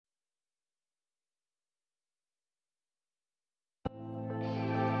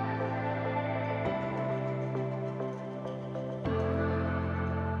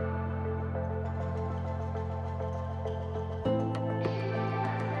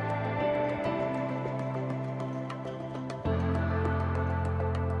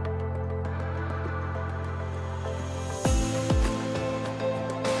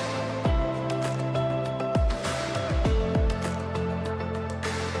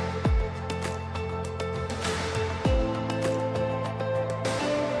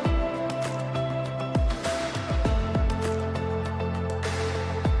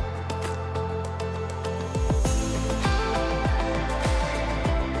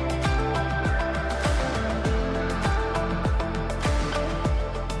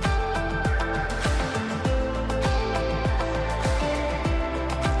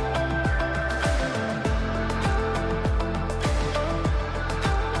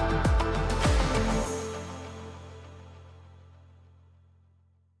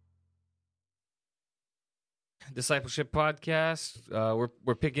Discipleship Podcast.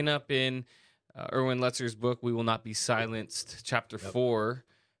 We're picking up in Erwin Letzer's book, We Will Not Be Silenced, Chapter 4,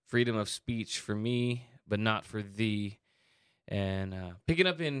 Freedom of Speech for Me, but Not for Thee. And picking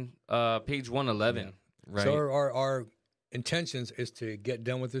up in page 111, right? So our intentions is to get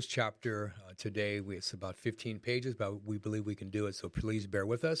done with this chapter today. It's about 15 pages, but we believe we can do it. So please bear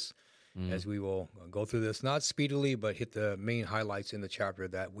with us as we will go through this, not speedily, but hit the main highlights in the chapter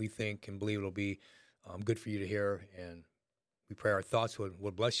that we think and believe will be good for you to hear. And we pray our thoughts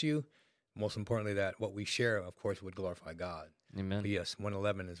would bless you. Most importantly, that what we share, of course, would glorify God. Amen. But yes,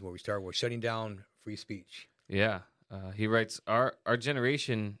 111 is where we start. We're shutting down free speech. Yeah. He writes, our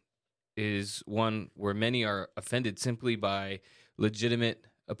generation is one where many are offended simply by legitimate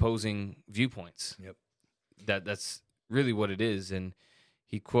opposing viewpoints. Yep. That's really what it is. And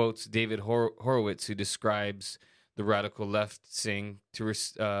he quotes David Horowitz, who describes the radical left, saying, to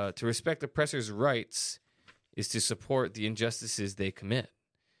respect oppressors' rights is to support the injustices they commit.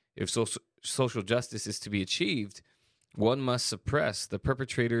 If social justice is to be achieved, one must suppress the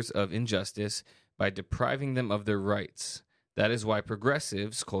perpetrators of injustice by depriving them of their rights. That is why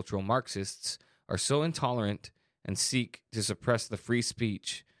progressives, cultural Marxists, are so intolerant and seek to suppress the free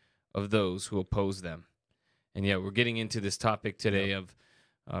speech of those who oppose them. And yeah, we're getting into this topic today of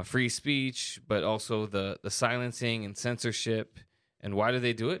free speech, but also the silencing and censorship. And why do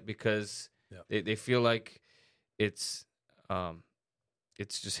they do it? Because they feel like it's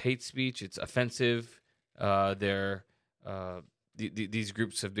just hate speech. It's offensive. These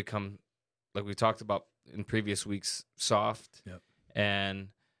groups have become, like we talked about in previous weeks, soft, and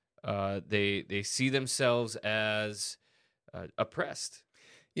they see themselves as oppressed.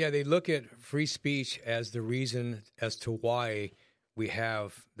 Yeah, they look at free speech as the reason as to why we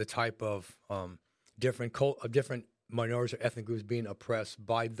have the type of different minorities or ethnic groups being oppressed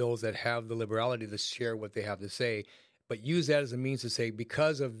by those that have the liberality to share what they have to say, but use that as a means to say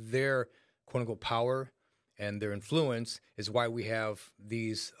because of their quote-unquote power and their influence is why we have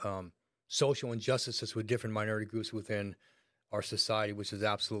these social injustices with different minority groups within our society, which is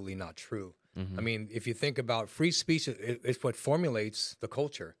absolutely not true. Mm-hmm. I mean, if you think about free speech, it's what formulates the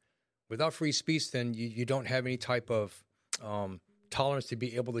culture. Without free speech, then you don't have any type of tolerance to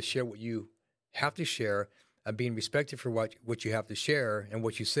be able to share what you have to share and being respected for what you have to share and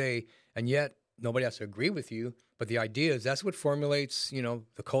what you say, and yet nobody has to agree with you. But the idea is that's what formulates,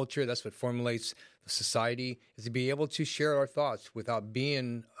 the culture. That's what formulates the society, is to be able to share our thoughts without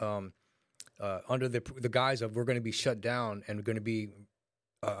being under the guise of we're going to be shut down and we're going to be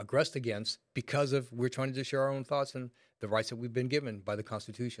aggressed against because of we're trying to just share our own thoughts and the rights that we've been given by the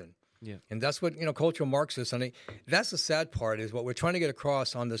Constitution. Yeah. And that's what, cultural Marxists, and that's the sad part is what we're trying to get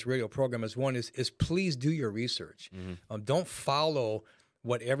across on this radio program is please do your research. Mm-hmm. Don't follow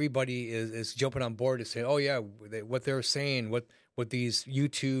what everybody is jumping on board to say, oh yeah, what they're saying, what these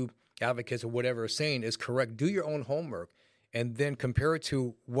YouTube advocates or whatever are saying is correct. Do your own homework and then compare it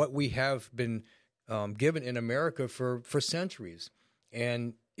to what we have been given in America for centuries.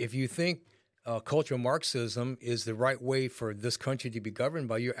 And if you think cultural Marxism is the right way for this country to be governed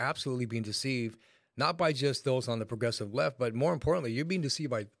by, you're absolutely being deceived, not by just those on the progressive left, but more importantly, you're being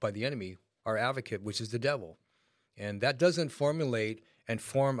deceived by the enemy, our advocate, which is the devil. And that doesn't formulate and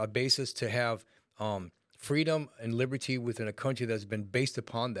form a basis to have freedom and liberty within a country that's been based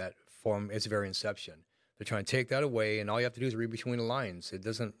upon that from its very inception. They're trying to take that away, and all you have to do is read between the lines. It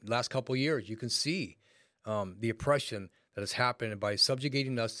doesn't last couple of years. You can see the oppression that has happened by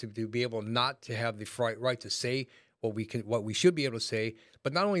subjugating us to be able not to have the right to say what we should be able to say.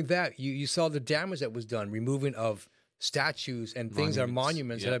 But not only that, you saw the damage that was done, removing of statues and things that are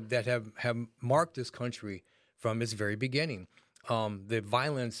monuments that have marked this country from its very beginning. The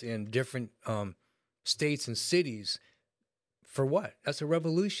violence in different states and cities, for what? That's a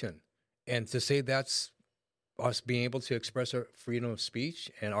revolution. And to say that's us being able to express our freedom of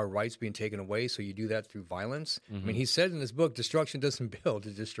speech and our rights being taken away, so you do that through violence. Mm-hmm. I mean, he said in his book, destruction doesn't build,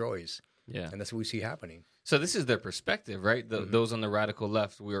 it destroys. Yeah. And that's what we see happening. So this is their perspective, right? Those on the radical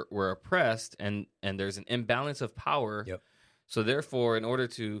left, we're oppressed, and there's an imbalance of power. Yep. So therefore, in order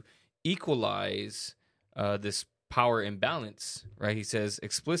to equalize this power imbalance, right, he says,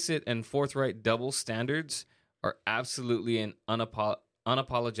 explicit and forthright double standards are absolutely and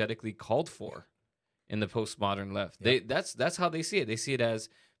unapologetically called for in the postmodern left. Yep. That's how they see it. They see it as,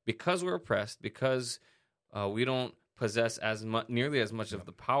 because we're oppressed, because we don't possess nearly as much of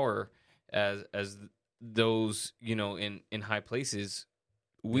the power as those in high places,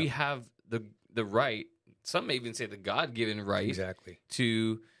 we have the right. Some may even say the God-given right, exactly,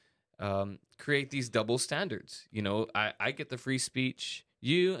 to create these double standards. I get the free speech.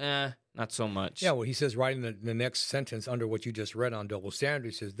 You not so much. Yeah, well, he says right in the next sentence under what you just read on double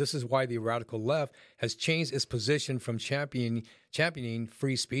standards, he says, this is why the radical left has changed its position from championing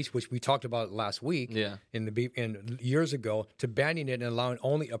free speech, which we talked about last week in years ago, to banning it and allowing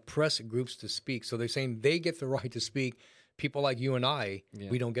only oppressed groups to speak. So they're saying they get the right to speak. People like you and I,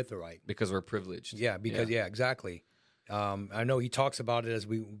 we don't get the right. Because we're privileged. Yeah, exactly. I know he talks about it as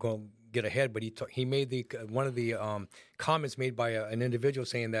we go get ahead, but he made one of the comments made by an individual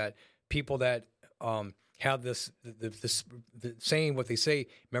saying that people that have this saying what they say.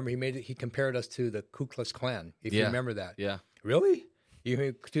 Remember, he compared us to the Ku Klux Klan. If you remember that. Yeah. Really? You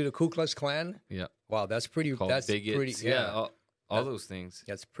mean to the Ku Klux Klan? Yeah. Wow, that's pretty. That's bigots, pretty. Yeah. All those things.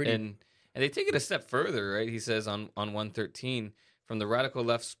 That's pretty. And they take it a step further, right? He says on 113, from the radical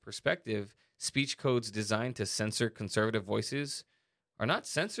left's perspective, speech codes designed to censor conservative voices are not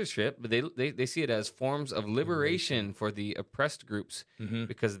censorship, but they see it as forms of liberation for the oppressed groups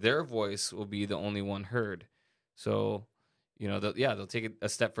because their voice will be the only one heard. So, they'll take it a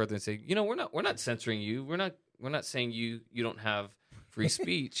step further and say, we're not censoring you. We're not saying you don't have free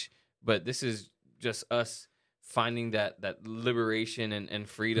speech, but this is just us finding that liberation and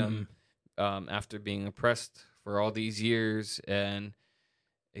freedom after being oppressed for all these years. And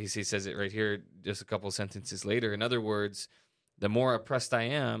he says it right here, just a couple sentences later. In other words, the more oppressed I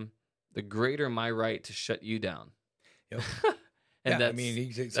am, the greater my right to shut you down. Yep. And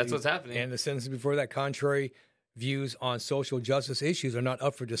that's what's happening. And the sentence before that, contrary views on social justice issues are not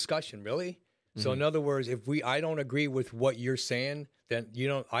up for discussion, really? So in other words, if I don't agree with what you're saying, then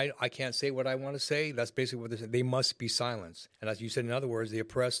I can't say what I want to say. That's basically what they must be silenced. And as you said, in other words,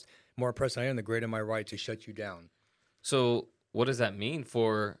 more oppressed I am, the greater my right to shut you down. So what does that mean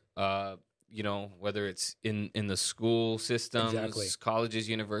for whether it's in the school systems, colleges,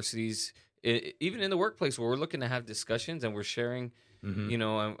 universities, even in the workplace where we're looking to have discussions and we're sharing,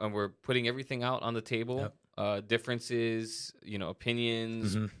 and we're putting everything out on the table, differences,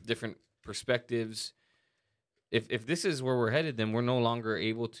 opinions, different perspectives. If this is where we're headed, then we're no longer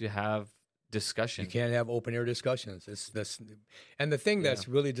able to have discussion. You can't have open air discussions. And the thing that's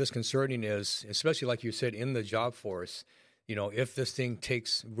really disconcerting is, especially like you said, in the job force, if this thing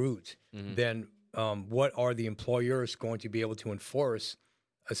takes root, then what are the employers going to be able to enforce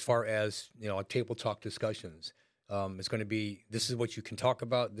as far as, table talk discussions? It's going to be, this is what you can talk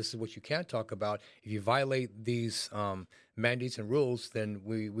about, this is what you can't talk about. If you violate these mandates and rules, then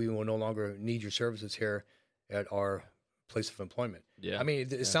we will no longer need your services here at our place of employment. Yeah. I mean,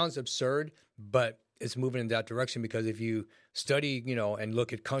 it sounds absurd, but it's moving in that direction because if you study, and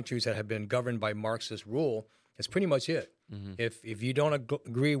look at countries that have been governed by Marxist rule, it's pretty much it. If you don't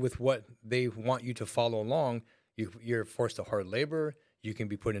agree with what they want you to follow along, you're forced to hard labor. You can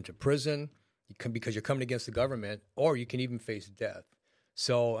be put into prison because you're coming against the government, or you can even face death.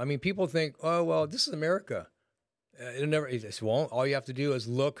 So, I mean, people think, oh, well, this is America. It won't. All you have to do is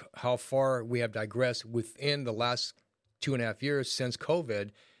look how far we have digressed within the last 2.5 years since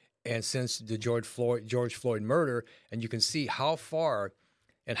COVID and since the George Floyd murder, and you can see how far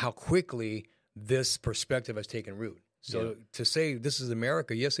and how quickly this perspective has taken root. So to say this is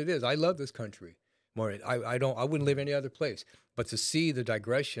America, yes, it is. I love this country. I wouldn't live any other place. But to see the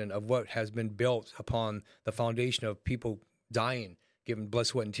digression of what has been built upon the foundation of people dying, giving blood,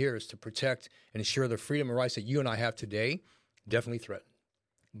 sweat, and tears to protect and ensure the freedom and rights that you and I have today, definitely threatened.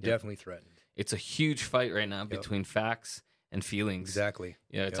 Definitely threatened. It's a huge fight right now between facts and feelings. Exactly.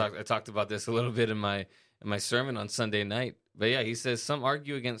 Yeah, I talked about this a little bit in my sermon on Sunday night. But yeah, he says some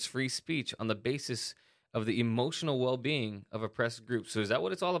argue against free speech on the basis of the emotional well-being of oppressed groups. So is that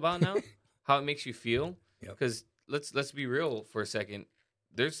what it's all about now? How it makes you feel? Because let's be real for a second.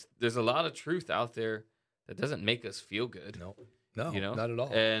 There's a lot of truth out there that doesn't make us feel good. No, not at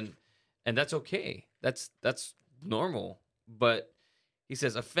all. And that's okay. That's normal. But he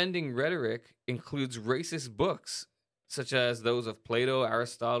says offending rhetoric includes racist books such as those of Plato,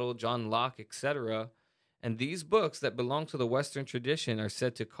 Aristotle, John Locke, etc. And these books that belong to the Western tradition are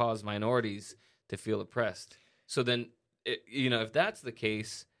said to cause minorities to feel oppressed. So then, if that's the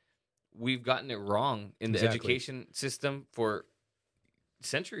case, we've gotten it wrong in the education system for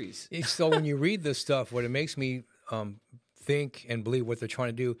centuries. So when you read this stuff, what it makes me think and believe what they're trying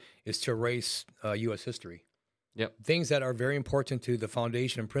to do is to erase U.S. history. Yep. Things that are very important to the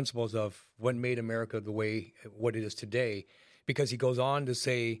foundation and principles of what made America what it is today. Because he goes on to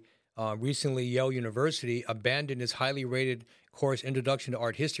say, recently Yale University abandoned its highly rated course, Introduction to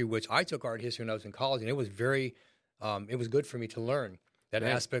Art History, which I took art history when I was in college, and it was it was good for me to learn that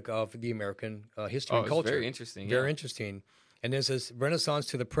aspect of the American history and culture. Very interesting. Very interesting. And this is Renaissance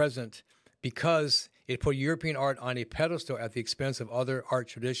to the present, because It put European art on a pedestal at the expense of other art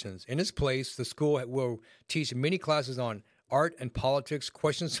traditions. In its place, the school will teach many classes on art and politics,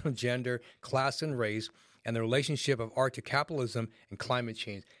 questions of gender, class, and race, and the relationship of art to capitalism and climate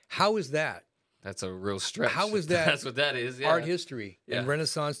change. How is that? That's a real stretch. How is that? That's what that is. Yeah. Art history and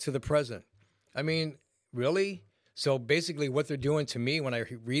Renaissance to the present. I mean, really? So basically, what they're doing to me when I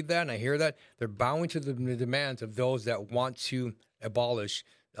read that and I hear that, they're bowing to the demands of those that want to abolish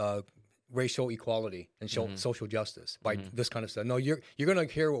racial equality and social justice by this kind of stuff. No, you're going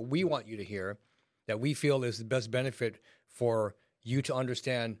to hear what we want you to hear, that we feel is the best benefit for you to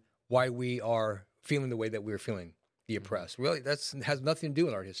understand why we are feeling the way that we're feeling, the oppressed. Really, that has nothing to do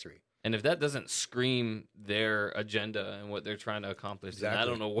with art history. And if that doesn't scream their agenda and what they're trying to accomplish, then I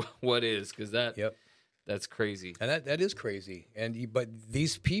don't know what is, because that's crazy. And that is crazy. But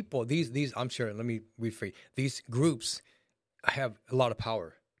these people, these I'm sure. Let me rephrase. These groups have a lot of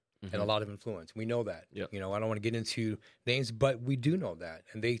power and a lot of influence. We know that. Yep. You know, I don't want to get into names, but we do know that,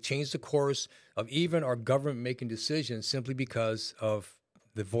 and they change the course of even our government making decisions simply because of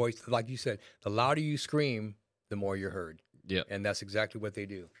the voice. Like you said, the louder you scream, the more you're heard. Yeah, and that's exactly what they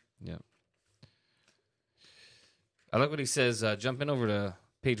do. Yeah. I like what he says. Jumping over to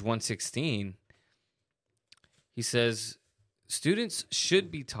page 116, he says, students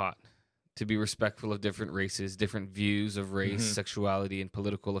should be taught to be respectful of different races, different views of race, sexuality, and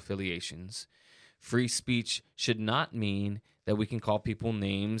political affiliations. Free speech should not mean that we can call people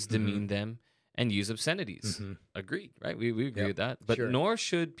names, demean them, and use obscenities. Agreed, right? We agree with that. But nor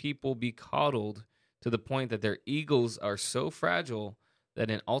should people be coddled to the point that their egos are so fragile that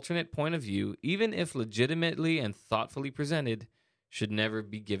an alternate point of view, even if legitimately and thoughtfully presented, should never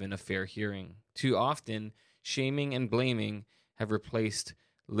be given a fair hearing. Too often, shaming and blaming have replaced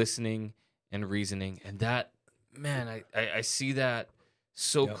listening and reasoning. And that, man, I see that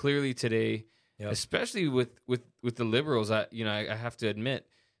so clearly today, especially with the liberals. I have to admit,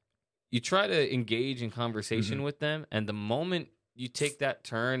 you try to engage in conversation with them, and the moment you take that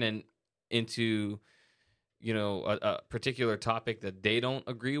turn and into a particular topic that they don't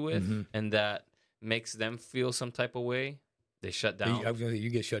agree with and that makes them feel some type of way, they shut down. You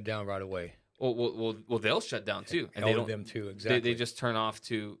get shut down right away. Well, they'll shut down too, and they don't. Them too, exactly. They just turn off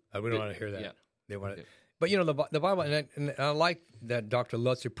to. We don't want to hear that. Yeah. They want it. But the Bible, and I like that Dr.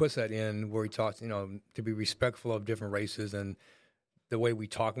 Lutzer puts that in where he talks, to be respectful of different races and the way we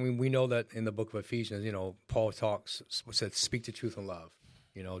talk. I mean, we know that in the book of Ephesians, Paul said, speak the truth in love.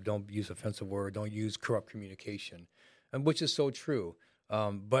 Don't use offensive word, don't use corrupt communication, and which is so true.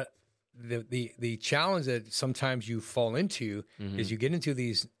 But the challenge that sometimes you fall into is you get into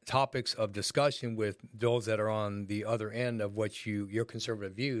these topics of discussion with those that are on the other end of what your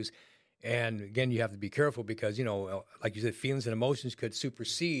conservative views. And again, you have to be careful because, like you said, feelings and emotions could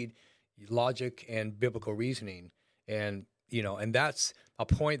supersede logic and biblical reasoning. And that's a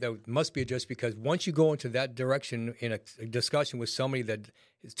point that must be addressed, because once you go into that direction in a discussion with somebody that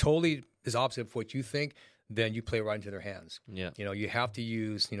is totally is opposite of what you think, then you play right into their hands. Yeah. You have to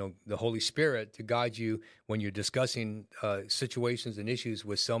use, the Holy Spirit to guide you when you're discussing situations and issues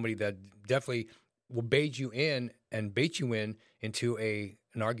with somebody that definitely will bait you in into an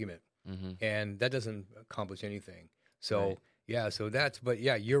argument. And that doesn't accomplish anything. So,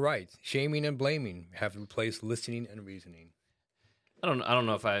 right. You're right. Shaming and blaming have replaced listening and reasoning. I don't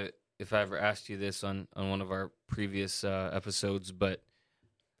know if I ever asked you this on one of our previous episodes, but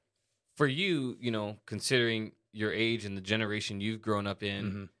for you, considering your age and the generation you've grown up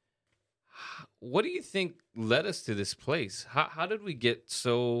in, what do you think led us to this place? How did we get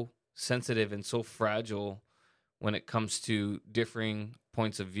so sensitive and so fragile when it comes to differing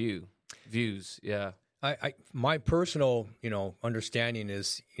points of views? Yeah. My personal, understanding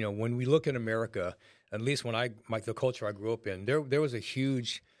is, when we look at America, at least when the culture I grew up in, there was a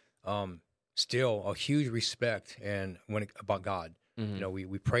huge, still a huge respect about God.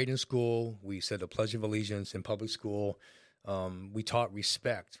 We prayed in school. We said the Pledge of Allegiance in public school. We taught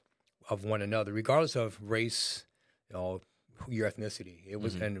respect of one another, regardless of race, your ethnicity. It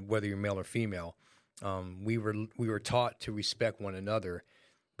was, and whether you're male or female. We were taught to respect one another.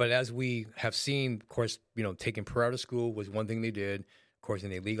 But as we have seen, of course, taking prayer out of school was one thing they did. Of course,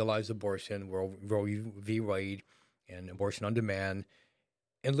 and they legalized abortion, Roe v. Wade, and abortion on demand.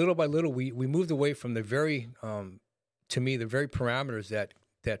 And little by little, we moved away from the very, to me, the very parameters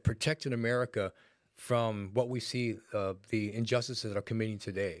that protected America from what we see, the injustices that are committing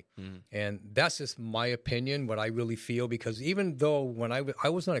today. And that's just my opinion, what I really feel, because even though when I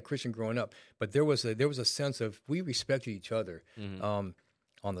was not a Christian growing up, but there was a sense of we respected each other.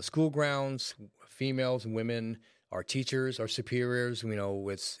 On the school grounds, females and women, our teachers, our superiors,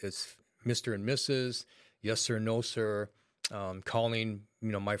 it's Mr. and Mrs., yes sir, no sir, calling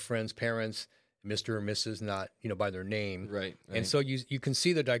my friends' parents Mr. or Mrs., not by their name. Right. And so you can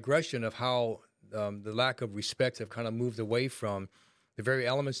see the digression of how the lack of respect have kind of moved away from the very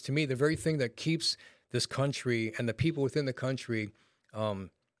elements, to me, the very thing that keeps this country and the people within the country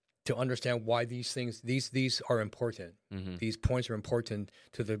to understand why these things these are important. Mm-hmm. These points are important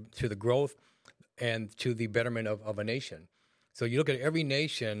to the growth and to the betterment of a nation. So you look at every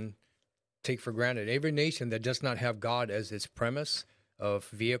nation, take for granted, every nation that does not have God as its premise of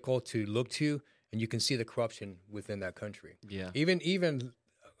vehicle to look to, and you can see the corruption within that country. Yeah. Even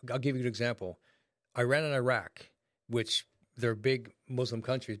I'll give you an example. Iran and Iraq, which they're big Muslim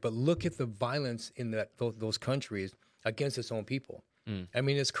countries, but look at the violence in those countries against its own people. Mm. I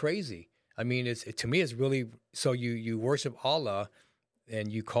mean, it's crazy. I mean, to me, it's really, so you worship Allah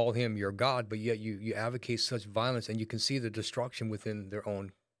and you call him your God, but yet you advocate such violence, and you can see the destruction within their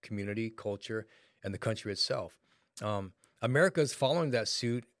own community, culture, and the country itself. America is following that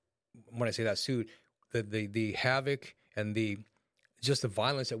suit. When I say that suit, the havoc and just the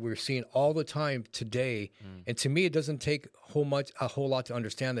violence that we're seeing all the time today. And to me, it doesn't take a whole lot to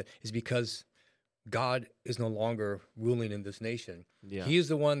understand that is because God is no longer ruling in this nation. Yeah. He is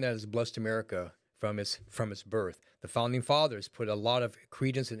the one that has blessed America from its birth. The founding fathers put a lot of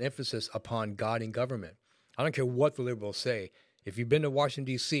credence and emphasis upon God and government. I don't care what the liberals say. If you've been to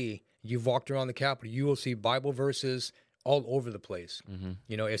Washington, D.C., you've walked around the Capitol, you will see Bible verses all over the place. Mm-hmm.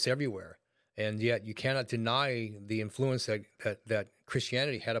 It's everywhere. And yet you cannot deny the influence that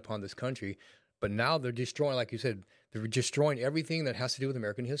Christianity had upon this country. But now they're destroying, like you said, they're destroying everything that has to do with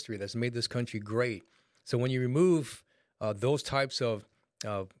American history that's made this country great. So when you remove those types of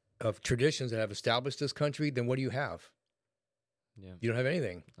traditions that have established this country, then what do you have? Yeah. You don't have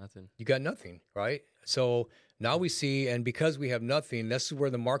anything. Nothing. You got nothing, right? So now we see, and because we have nothing, that's where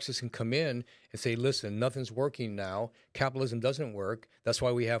the Marxists can come in and say, listen, nothing's working now. Capitalism doesn't work. That's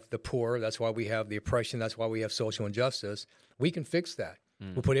why we have the poor. That's why we have the oppression. That's why we have social injustice. We can fix that.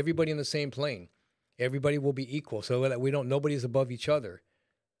 We'll put everybody in the same plane. Everybody will be equal, so that nobody's above each other.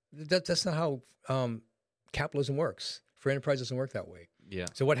 That's not how capitalism works. Free enterprise doesn't work that way. Yeah.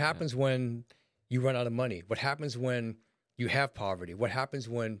 So what happens when you run out of money? What happens when you have poverty? What happens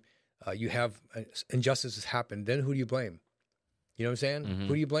when you have injustices happen? Then who do you blame? You know what I'm saying? Mm-hmm.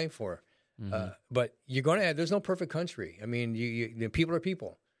 Who do you blame for? Mm-hmm. But you're going to have, there's no perfect country. I mean, people are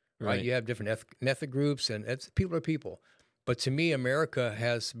people, right? You have different ethnic groups, and people are people. But to me, America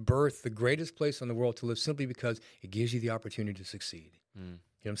has birthed the greatest place in the world to live simply because it gives you the opportunity to succeed. You know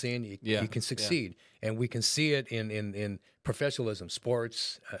what I'm saying? You can succeed. Yeah. And we can see it in professionalism,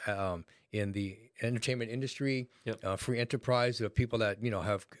 sports, in the entertainment industry, free enterprise, of people that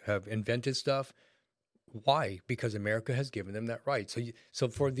have invented stuff. Why? Because America has given them that right. So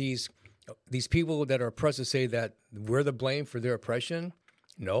for these people that are oppressed to say that we're the blame for their oppression,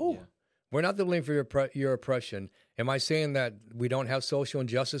 no. Yeah. We're not the blame for your oppression. Am I saying that we don't have social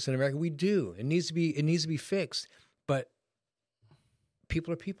injustice in America? We do. It needs to be fixed. But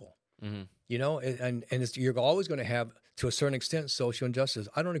people are people, and you're always going to have, to a certain extent, social injustice.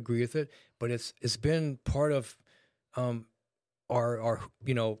 I don't agree with it, but it's been part of our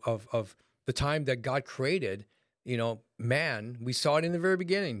of the time that God created. Man, we saw it in the very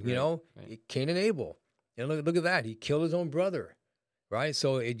beginning. Right. Cain and Abel. Look at that. He killed his own brother. Right,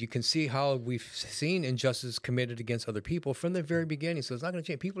 so you can see how we've seen injustice committed against other people from the very beginning. So it's not going to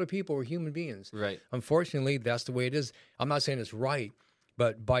change. People are people. We're human beings. Right. Unfortunately, that's the way it is. I'm not saying it's right,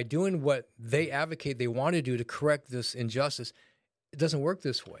 but by doing what they advocate, they want to do to correct this injustice, it doesn't work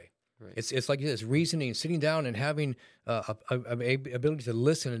this way. Right. It's like this reasoning, sitting down and having a ability to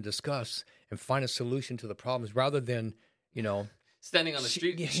listen and discuss and find a solution to the problems, rather than standing on the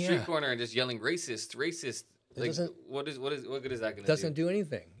street corner and just yelling racist. Like, what good is that going to do? Doesn't do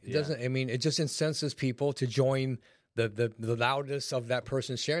anything. It doesn't. I mean, it just incenses people to join the loudness of that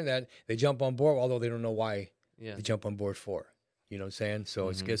person sharing that. They jump on board, although they don't know why they jump on board for. You know what I'm saying? So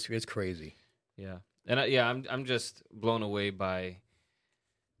it's crazy. Yeah, and I'm just blown away by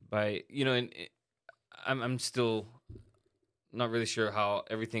and I'm still not really sure how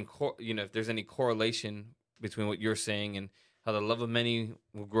everything if there's any correlation between what you're saying and how the love of many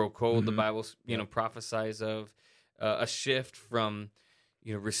will grow cold. Mm-hmm. The Bible, prophesies of a shift from,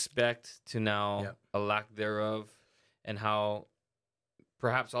 respect to now a lack thereof, and how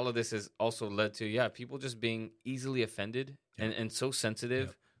perhaps all of this has also led to, people just being easily offended and so sensitive.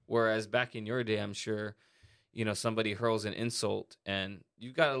 Yeah. Whereas back in your day, I'm sure, somebody hurls an insult and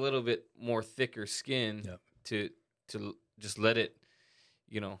you've got a little bit more thicker skin to just let it,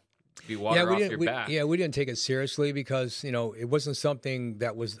 be water off your back. We didn't take it seriously because, it wasn't something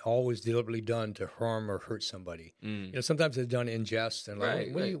that was always deliberately done to harm or hurt somebody. Sometimes it's done in jest and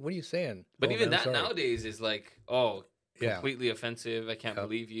like, what are you saying? But even that nowadays is like, completely offensive. I can't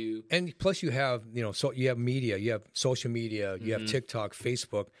believe you. And plus you have, so you have media, you have social media, you have TikTok,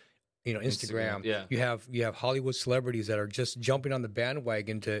 Facebook, Instagram. Yeah. You have Hollywood celebrities that are just jumping on the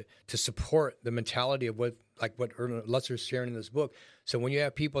bandwagon to support the mentality of what Erwin Lutzer is sharing in this book. So when you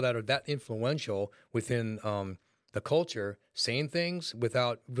have people that are that influential within the culture saying things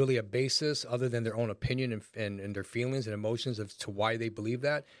without really a basis other than their own opinion and their feelings and emotions as to why they believe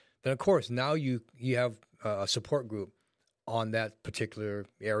that, then of course now you have a support group on that particular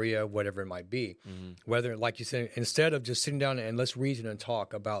area, whatever it might be. Whether, like you said, instead of just sitting down and let's reason and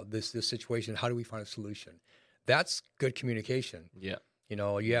talk about this situation, how do we find a solution? That's good communication. Yeah.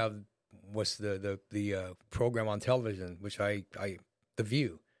 You have what's the program on television, which The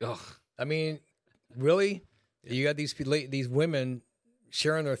View. Ugh. I mean, really, you got these women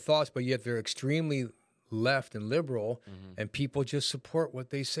sharing their thoughts, but yet they're extremely left and liberal, and people just support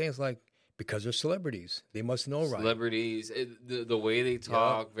what they say. It's like, because they're celebrities, they must know right. Celebrities, the way they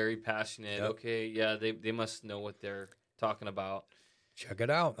talk, very passionate. Yep. Okay, yeah, they must know what they're talking about. Check it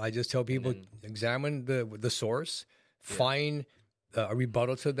out. I just tell people, examine the source, find a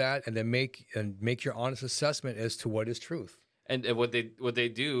rebuttal to that, and then make your honest assessment as to what is truth. And what they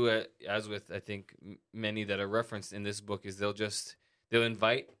do, as with I think many that are referenced in this book, is they'll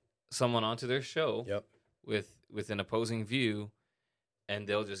invite someone onto their show with an opposing view. And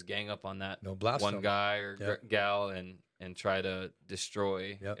they'll just gang up on that one guy or gal and try to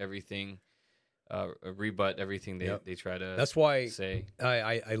destroy everything, rebut everything they try to. That's why say.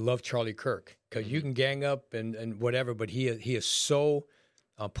 I love Charlie Kirk, because you can gang up and whatever, but he is so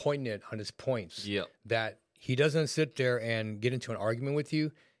poignant on his points that he doesn't sit there and get into an argument with you.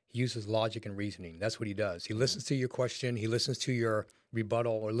 He uses logic and reasoning. That's what he does. He listens to your question. He listens to your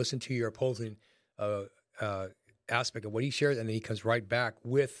rebuttal or listen to your opposing aspect of what he shares, and then he comes right back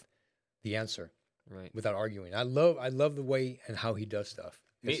with the answer, right, without arguing. I love the way and how he does stuff.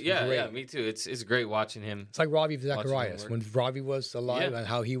 Me too. It's great watching him. It's like Ravi Zacharias when Ravi was alive and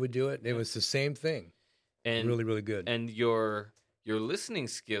how he would do it. It was the same thing. And really, really good. And your listening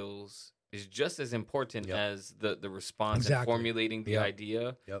skills is just as important as the response and formulating the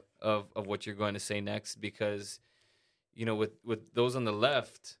idea of what you're going to say next. Because with those on the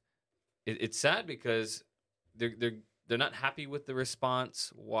left, it's sad because they're not happy with the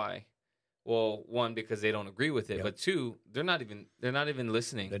response. Why? Well, one, because they don't agree with it, but two, they're not even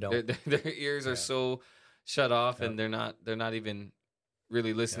listening. They don't. Their ears are so shut off, and they're not even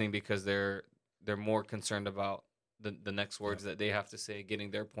really listening because they're more concerned about the next words that they have to say,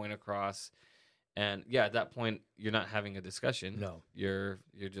 getting their point across. And at that point, you're not having a discussion. No, you're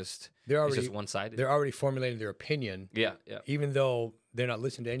just it's just one sided. They're already formulating their opinion. Yeah. Even though they're not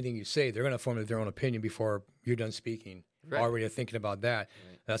listening to anything you say, they're going to formulate their own opinion before you're done speaking. Right. Already thinking about that.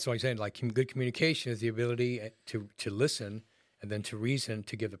 Right. That's what I'm saying. Like, good communication is the ability to listen and then to reason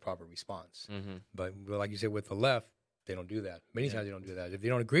to give the proper response. But like you said, with the left, they don't do that. Many times they don't do that. If they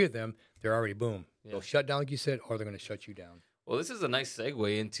don't agree with them, they're already boom. They'll shut down, like you said, or they're going to shut you down. Well, this is a nice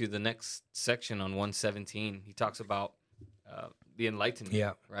segue into the next section on 117. He talks about the Enlightenment.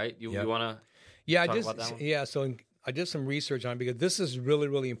 Yeah. Right? You want to talk about that one? Yeah, so I did some research on it because this is really,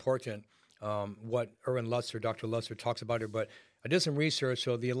 really important, what Erwin Lutzer, Dr. Lutzer, talks about here. But I did some research.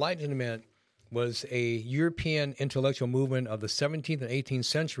 So the Enlightenment was a European intellectual movement of the 17th and 18th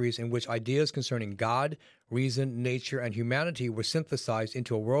centuries in which ideas concerning God, reason, nature, and humanity were synthesized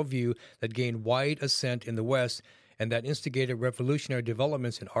into a worldview that gained wide assent in the West and that instigated revolutionary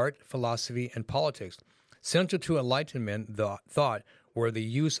developments in art, philosophy, and politics. Central to Enlightenment thought were the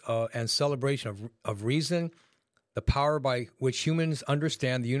use and celebration of reason, the power by which humans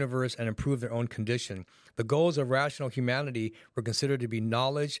understand the universe and improve their own condition. The goals of rational humanity were considered to be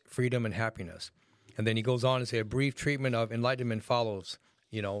knowledge, freedom, and happiness. And then he goes on to say a brief treatment of enlightenment follows,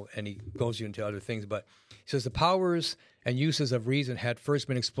 and he goes into other things. But he says the powers and uses of reason had first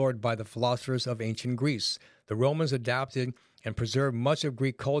been explored by the philosophers of ancient Greece. The Romans adapted and preserved much of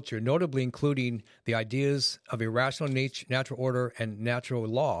Greek culture, notably including the ideas of irrational natural order and natural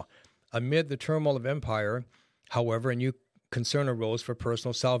law. Amid the turmoil of empire, however, a new concern arose for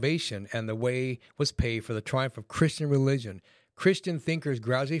personal salvation, and the way was paved for the triumph of Christian religion. Christian thinkers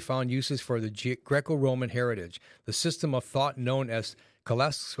gradually found uses for the Greco-Roman heritage, the system of thought known as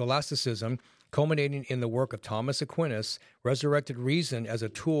scholasticism, culminating in the work of Thomas Aquinas, resurrected reason as a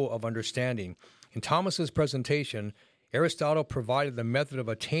tool of understanding. In Thomas's presentation, Aristotle provided the method of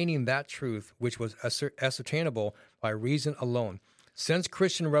attaining that truth which was ascertainable by reason alone. Since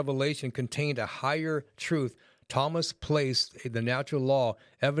Christian revelation contained a higher truth, Thomas placed the natural law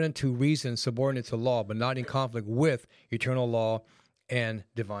evident to reason, subordinate to law, but not in conflict with eternal law and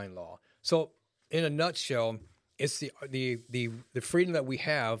divine law. So, in a nutshell, it's the freedom that we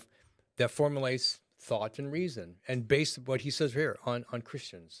have that formulates thought and reason, and based on what he says here on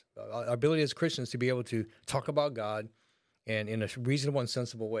Christians, our ability as Christians to be able to talk about God and in a reasonable and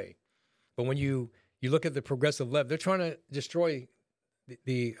sensible way. But when you look at the progressive left, they're trying to destroy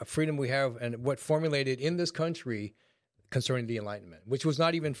the freedom we have and what formulated in this country concerning the Enlightenment, which was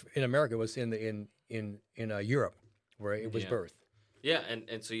not even in America, it was in Europe where it was birthed. Yeah,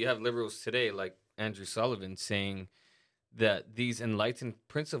 and so you have liberals today like Andrew Sullivan saying that these enlightened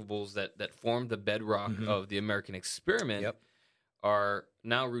principles that formed the bedrock of the American experiment are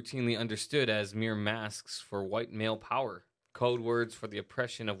now routinely understood as mere masks for white male power, code words for the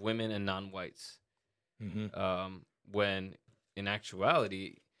oppression of women and non-whites. When in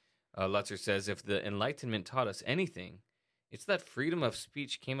actuality, Lutzer says, if the Enlightenment taught us anything, it's that freedom of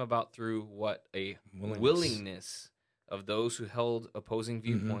speech came about through what a willingness of those who held opposing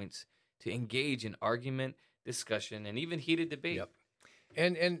viewpoints to engage in argument, discussion, and even heated debate.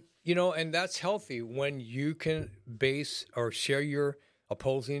 And that's healthy when you can base or share your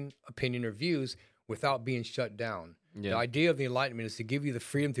opposing opinion or views without being shut down. The idea of the Enlightenment is to give you the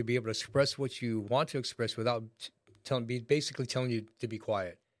freedom to be able to express what you want to express without basically telling you to be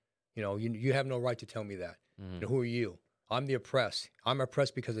quiet. You have no right to tell me that. Who are you? I'm the oppressed. I'm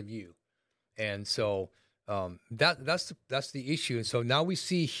oppressed because of you. And so that's the issue. And so now we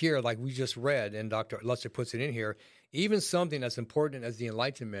see here, like we just read, and Dr. Lutzer puts it in here, even something as important as the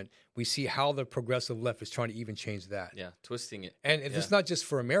Enlightenment, we see how the progressive left is trying to even change that. Yeah, twisting it. And it's not just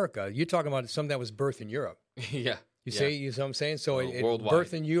for America. You're talking about something that was birthed in Europe. You know what I'm saying? So it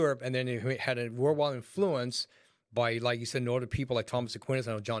birthed in Europe, and then it had a worldwide influence by, like you said, other people like Thomas Aquinas.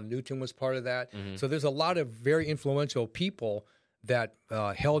 I know John Newton was part of that. So there's a lot of very influential people that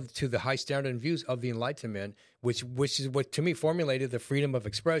held to the high standard and views of the Enlightenment, which is what, to me, formulated the freedom of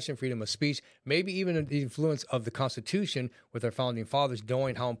expression, freedom of speech, maybe even the influence of the Constitution with our founding fathers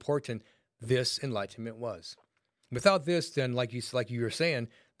knowing how important this Enlightenment was. Without this, then, like you were saying,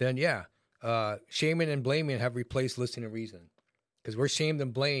 then, shaming and blaming have replaced listening and reason. Because we're shamed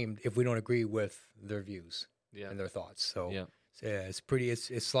and blamed if we don't agree with their views and their thoughts. So,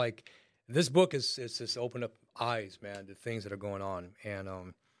 it's like this book is just opened up eyes, man, to things that are going on. And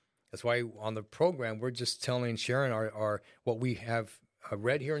that's why on the program, we're just sharing our what we have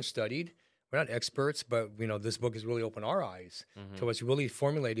read here and studied. We're not experts, but, this book has really opened our eyes to what's really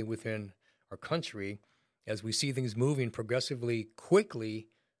formulating within our country as we see things moving progressively quickly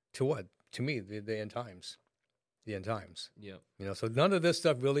to what? To me, the end times. The end times. Yeah. So none of this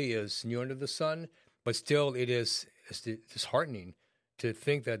stuff really is new under the sun, but still it's disheartening to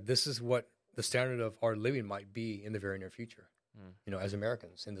think that this is what the standard of our living might be in the very near future, as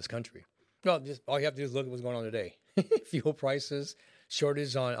Americans in this country. No, just all you have to do is look at what's going on today. Fuel prices,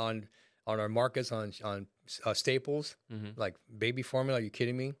 shortage on our markets, on staples, like baby formula. Are you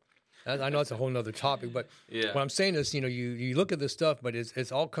kidding me? I know it's a whole nother topic, but what I'm saying is, you look at this stuff, but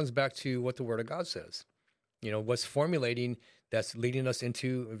it's all comes back to what the Word of God says. What's formulating that's leading us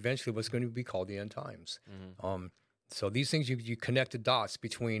into eventually what's going to be called the end times. So these things, you connect the dots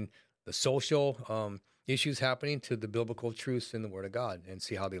between the social issues happening to the biblical truths in the Word of God and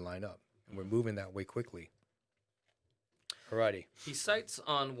see how they line up. And we're moving that way quickly. Alrighty. He cites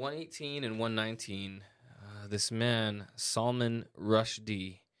on 118 and 119 this man, Salman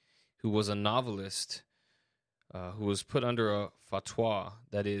Rushdie, who was a novelist who was put under a fatwa,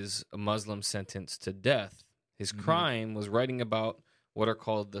 that is, a Muslim sentence to death. His crime was writing about what are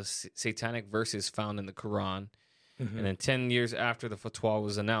called the satanic verses found in the Quran. And then 10 years after the fatwa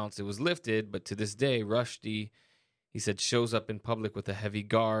was announced, it was lifted. But to this day, Rushdie, he said, shows up in public with a heavy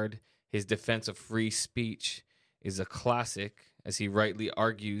guard. His defense of free speech is a classic, as he rightly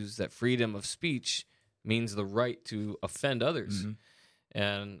argues that freedom of speech means the right to offend others.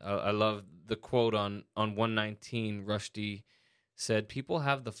 And I love the quote on 119. Rushdie said, people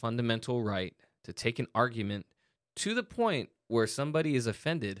have the fundamental right to take an argument to the point where somebody is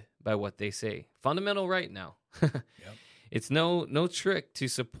offended by what they say. Fundamental right now. It's no trick to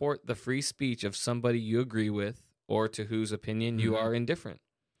support the free speech of somebody you agree with or to whose opinion you are indifferent.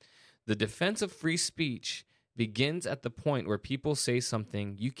 The defense of free speech begins at the point where people say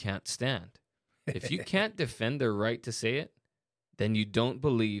something you can't stand. If you can't defend their right to say it, then you don't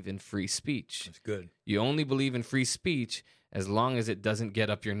believe in free speech. That's good. You only believe in free speech as long as it doesn't get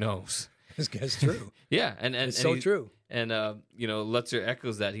up your nose. It's true. Yeah, and It's so true. And Lutzer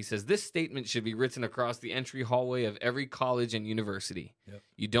echoes that. He says this statement should be written across the entry hallway of every college and university. Yep.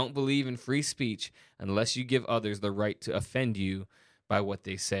 You don't believe in free speech unless you give others the right to offend you by what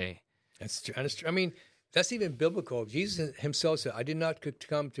they say. That's true. And it's true. I mean, that's even biblical. Jesus himself said, "I did not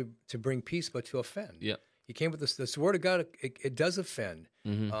come to bring peace, but to offend." Yeah. He came with this word of God. It does offend.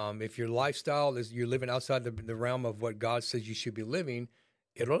 If your lifestyle is you're living outside the realm of what God says you should be living,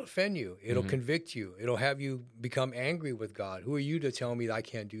 it'll offend you. It'll convict you. It'll have you become angry with God. Who are you to tell me that I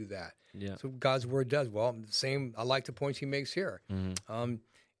can't do that? Yeah. So God's word does. Well, the same. I like the points he makes here.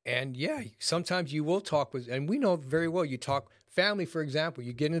 And yeah, sometimes you will talk with, and we know very well. You talk family, for example.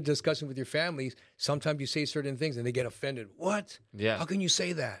 You get in a discussion with your families. Sometimes you say certain things, and they get offended. What? Yeah. How can you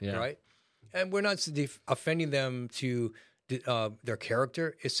say that? Yeah. Right? And we're not offending them to their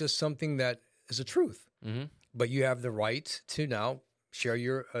character. It's just something that is a truth. But you have the right to now share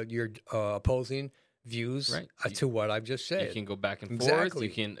your opposing views to what I've just said. You can go back and Exactly. forth. You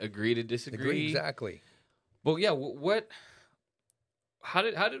can agree to disagree. Exactly. But yeah, how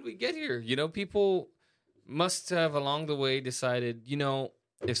did we get here? People must have along the way decided,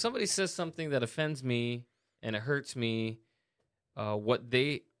 if somebody says something that offends me and it hurts me,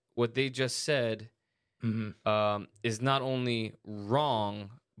 what they just said is not only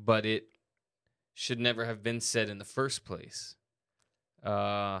wrong, but it should never have been said in the first place.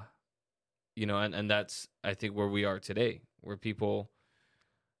 And that's, I think, where we are today, where people,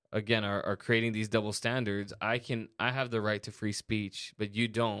 again, are creating these double standards. I have the right to free speech, but you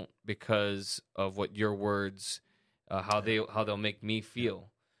don't because of what your words, how they'll make me feel.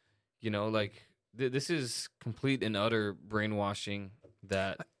 This is complete and utter brainwashing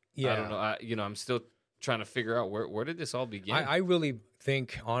that I don't know. I'm still trying to figure out where did this all begin? I really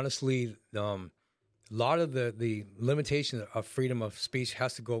think, honestly, a lot of the limitation of freedom of speech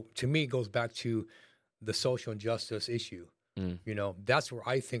goes back to the social injustice issue. That's where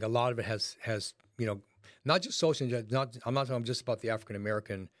I think a lot of it has not just social injustice. I'm not talking just about the African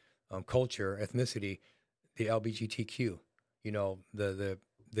American culture, ethnicity, the LGBTQ.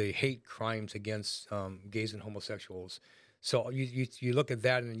 The hate crimes against gays and homosexuals. So you look at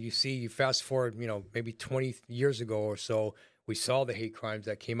that and you fast forward, maybe 20 years ago or so, we saw the hate crimes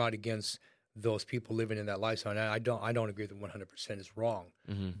that came out against those people living in that lifestyle. And I don't agree that 100% is wrong.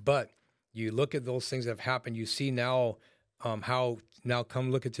 But you look at those things that have happened. You see now how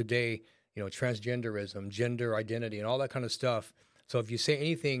come look at today, transgenderism, gender identity, and all that kind of stuff. So if you say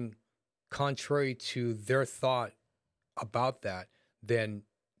anything contrary to their thought about that, then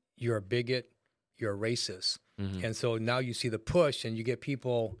you're a bigot, you're a racist. And so now you see the push, and you get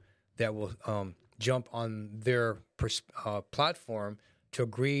people that will jump on their platform to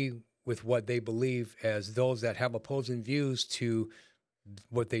agree with what they believe as those that have opposing views to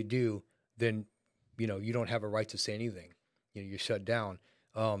what they do. Then, you don't have a right to say anything. You're shut down.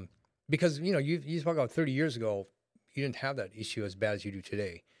 Because, you talk about 30 years ago, you didn't have that issue as bad as you do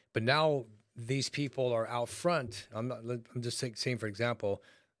today. But now these people are out front. I'm just saying, for example,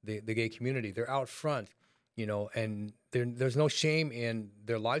 the gay community, they're out front. And there's no shame in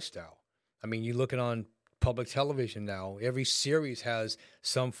their lifestyle. I mean, you look at on public television now, every series has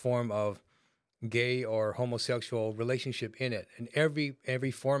some form of gay or homosexual relationship in it, in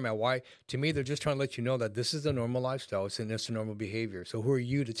every format. Why? To me, they're just trying to let you know that this is the normal lifestyle. It's a normal behavior. So who are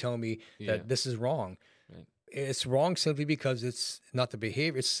you to tell me that this is wrong? Right. It's wrong simply because it's not the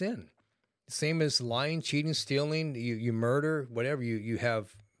behavior, it's sin. Same as lying, cheating, stealing, you murder, whatever, you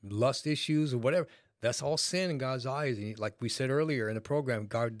have lust issues or whatever. That's all sin in God's eyes. And like we said earlier in the program,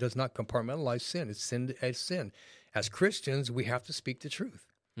 God does not compartmentalize sin. It's sin as sin. As Christians, we have to speak the truth.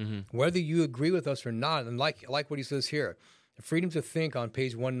 Whether you agree with us or not, and like what he says here, the freedom to think on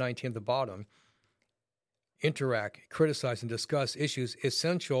page 119 at the bottom, interact, criticize, and discuss issues is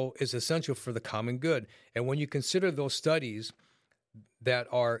essential for the common good. And when you consider those studies that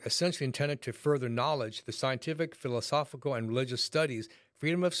are essentially intended to further knowledge, the scientific, philosophical, and religious studies,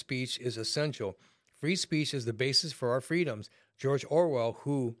 freedom of speech is essential. Free speech is the basis for our freedoms. George Orwell,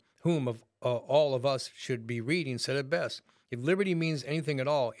 whom of all of us should be reading, said it best. If liberty means anything at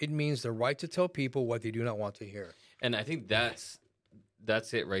all, it means the right to tell people what they do not want to hear. And I think that's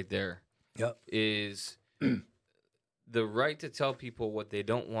it right there. Yep. Is the right to tell people what they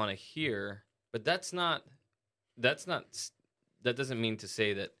don't want to hear, but that doesn't mean to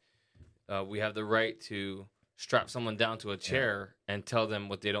say that we have the right to strap someone down to a chair and tell them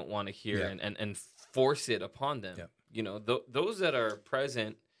what they don't want to hear and force it upon them. Those that are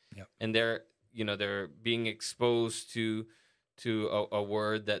present and they're being exposed to a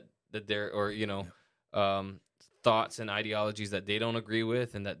word that they're, or thoughts and ideologies that they don't agree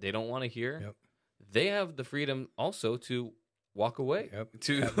with and that they don't want to hear, Yep. they have the freedom also to walk away. Yep.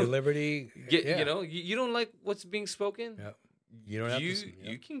 To Have the liberty. get, Yeah. you don't like what's being spoken. Yep. You don't have you to.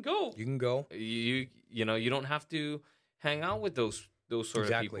 you can go. You can go. You don't have to hang out with those sort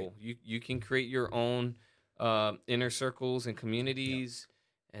Exactly. of people. You can create your own inner circles and communities,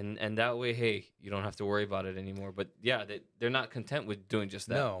 and that way, hey, you don't have to worry about it anymore. But yeah, they're not content with doing just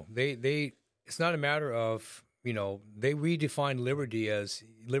that. No, they. It's not a matter of they redefine liberty as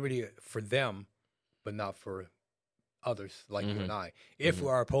liberty for them, but not for others like you and I. If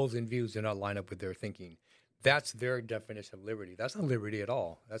our opposing views do not line up with their thinking, that's their definition of liberty. That's not liberty at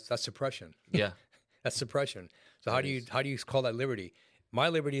all. That's suppression. Yeah. That's suppression. So how do you call that liberty? My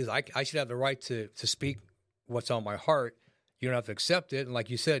liberty is I should have the right to speak what's on my heart. You don't have to accept it. And like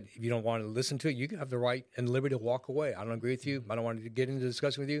you said, if you don't want to listen to it, you can have the right and liberty to walk away. I don't agree with you. I don't want to get into a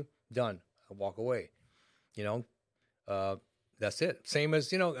discussion with you. Done. I'll walk away. That's it. Same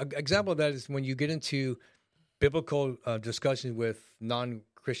as, an example of that is when you get into biblical discussions with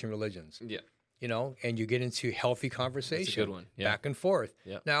non-Christian religions. Yeah. And you get into healthy conversation. That's a good one. Yeah. Back and forth.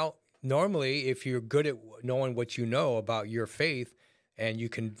 Yeah. Now, normally, if you're good at knowing what you know about your faith and you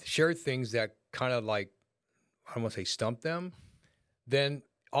can share things that kind of like, I don't want to say stump them, then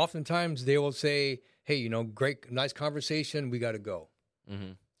oftentimes they will say, hey, great, nice conversation. We got to go.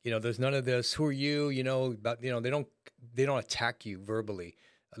 Mm-hmm. There's none of this. Who are you? But they don't attack you verbally.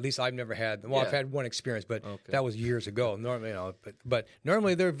 At least I've never had. Well, I've had one experience, but that was years ago. Normally, but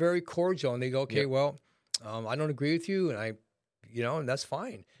normally they're very cordial and they go, okay, well, I don't agree with you, and and that's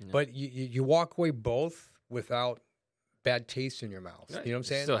fine. Yeah. But you walk away both without bad taste in your mouth. Right. You know what I'm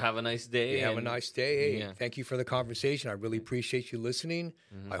saying? So have a nice day. Have a nice day. Hey, thank you for the conversation. I really appreciate you listening.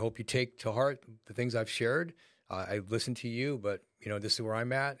 I hope you take to heart the things I've shared. I've listened to you, but this is where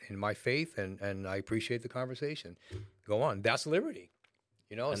I'm at in my faith, and I appreciate the conversation. Go on. That's liberty.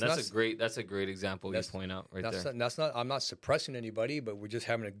 And that's a great example you point out right there. That's not. I'm not suppressing anybody, but we're just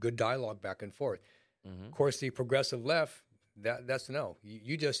having a good dialogue back and forth. Mm-hmm. Of course, the progressive left. That's no.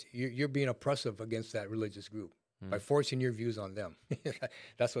 You're being oppressive against that religious group by forcing your views on them.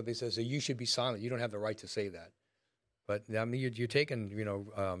 That's what they say. So you should be silent. You don't have the right to say that. But I mean, you're taking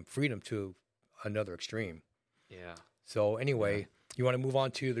freedom to another extreme. Yeah. So anyway, you want to move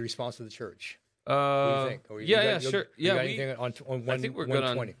on to the response of the church? What do you think? Sure. Yeah, I think we're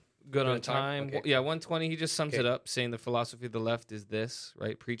good on time. Okay. Yeah, 120. He just sums it up, saying the philosophy of the left is this,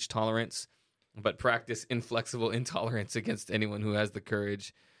 right? Preach tolerance, but practice inflexible intolerance against anyone who has the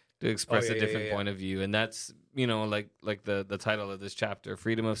courage to express a different point of view. And that's like the title of this chapter: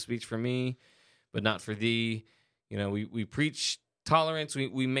 freedom of speech for me, but not for thee. We preach tolerance.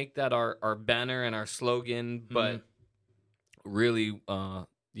 We make that our banner and our slogan, but really.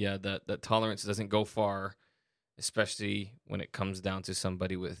 That tolerance doesn't go far, especially when it comes down to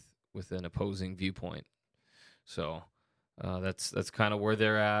somebody with an opposing viewpoint. So that's kind of where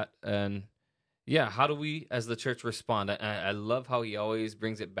they're at. And how do we as the church respond? I love how he always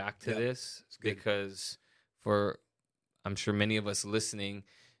brings it back to this, because for I'm sure many of us listening,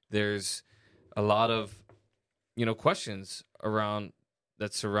 there's a lot of questions around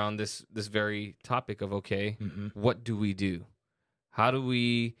that surround this very topic of what do we do? How do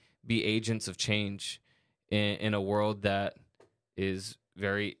we be agents of change in a world that is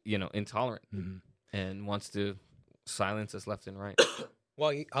very, intolerant and wants to silence us left and right?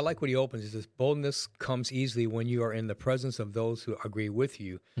 Well, I like what he opens. He says, boldness comes easily when you are in the presence of those who agree with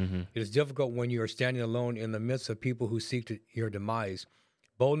you. Mm-hmm. It is difficult when you are standing alone in the midst of people who seek your demise.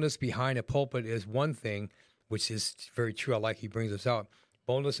 Boldness behind a pulpit is one thing, which is very true. I like he brings us out.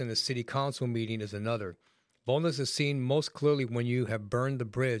 Boldness in the city council meeting is another. Boldness is seen most clearly when you have burned the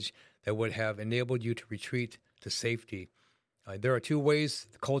bridge that would have enabled you to retreat to safety. There are two ways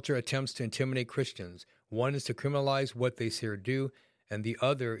the culture attempts to intimidate Christians. One is to criminalize what they say or do, and the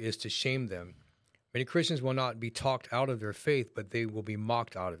other is to shame them. Many Christians will not be talked out of their faith, but they will be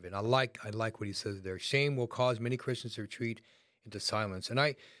mocked out of it. I like what he says there. Shame will cause many Christians to retreat into silence. And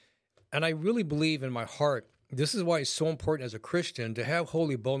I really believe in my heart, this is why it's so important as a Christian to have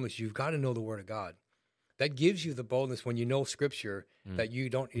holy boldness. You've got to know the Word of God. That gives you the boldness when you know Scripture that you're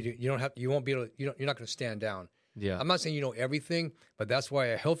not going to stand down. Yeah. I'm not saying you know everything, but that's why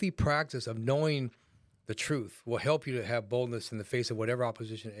a healthy practice of knowing the truth will help you to have boldness in the face of whatever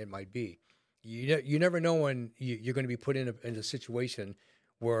opposition it might be. You never know when you're going to be put in a situation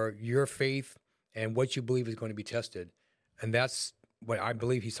where your faith and what you believe is going to be tested. And that's what I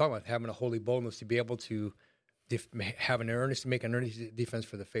believe he's talking about, having a holy boldness to be able to make an earnest defense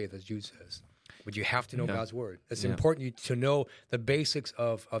for the faith, as Jude says. But you have to know Yeah. God's word. It's Yeah. important to know the basics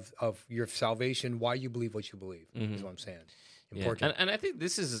of your salvation, why you believe what you believe, is what I'm saying. Yeah. Important. And I think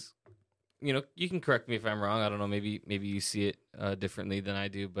this is, you can correct me if I'm wrong. I don't know. Maybe you see it differently than I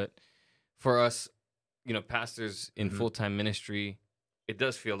do. But for us, pastors in full-time ministry, it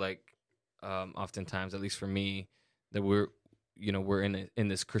does feel like oftentimes, at least for me, that we're in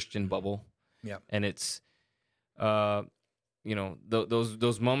this Christian bubble. Yeah. And it's, those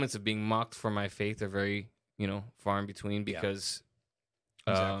moments of being mocked for my faith are very, far in between because,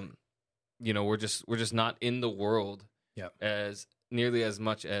 Exactly. we're just not in the world Yeah. as nearly as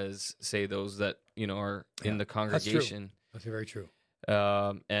much as say those that, are in the That's true. congregation. That's very true.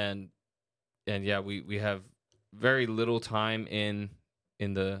 And yeah, we have very little time in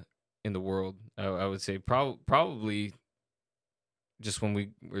the world. I would say probably just when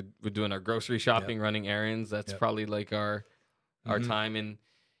we're doing our grocery shopping, running errands. That's probably like our time in,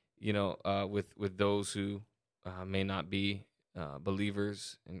 with those who may not be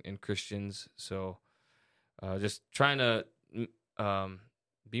believers and Christians. So just trying to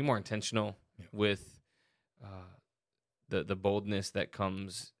be more intentional with the boldness that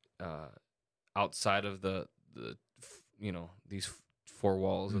comes outside of the these four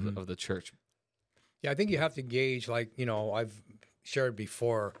walls of the church. Yeah, I think you have to gauge, like, I've shared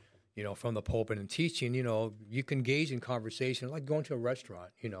before, from the pulpit and teaching, you can gauge in conversation, like going to a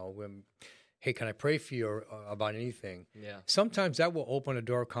restaurant, when, hey, can I pray for you about anything? Yeah. Sometimes that will open a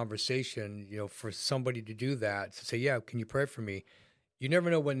door of conversation, for somebody to do that, to say, yeah, can you pray for me? You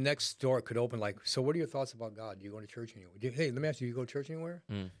never know when next door it could open, like, so what are your thoughts about God? Do you go to church anywhere? Hey, let me ask you, you go to church anywhere?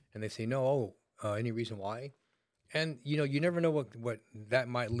 And they say, no. Any reason why? And, you never know what that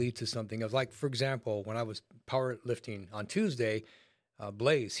might lead to something else. Like, for example, when I was powerlifting on Tuesday,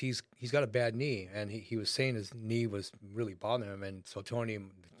 Blaze, he's got a bad knee, and he was saying his knee was really bothering him. And so Tony,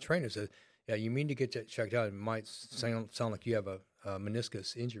 the trainer, said, yeah, you mean to get checked out. It might sound like you have a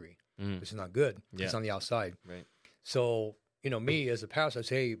meniscus injury, which is not good. Yeah. It's on the outside. Right. So, me as a pastor, I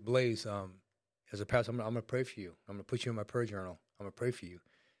say, hey, Blaze, as a pastor, I'm going to pray for you. I'm going to put you in my prayer journal. I'm going to pray for you.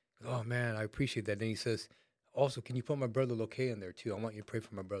 Oh, man, I appreciate that. Then he says, also, can you put my brother Loke in there, too? I want you to pray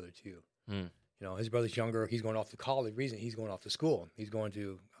for my brother, too. His brother's younger. He's going off to college. He's going off to school. He's going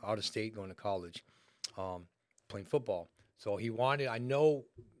to out of state, going to college, playing football. So I know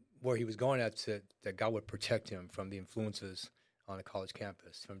where he was going at, that God would protect him from the influences on a college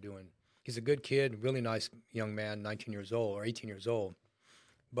campus, he's a good kid, really nice young man, 19 years old or 18 years old.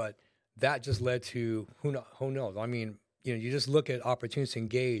 But that just led to, who knows? I mean, you just look at opportunities to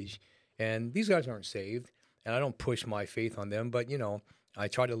engage, and these guys aren't saved, and I don't push my faith on them, but, I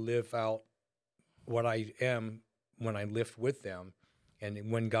try to live out what I am when I lift with them.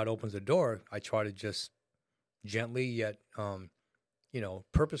 And when God opens the door, I try to just gently yet,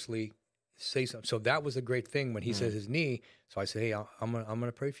 purposely say something. So that was a great thing when he said his knee. So I said, hey, I'm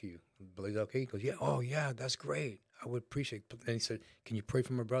gonna pray for you. Blaze, okay? He goes, yeah. Oh, yeah, that's great. I would appreciate it. And he said, can you pray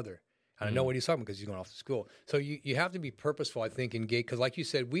for my brother? And I know what he's talking about because he's going off to school. So you have to be purposeful, I think, engage. Because like you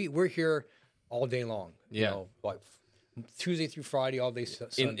said, we're here all day long. Yeah. Like Tuesday through Friday, all day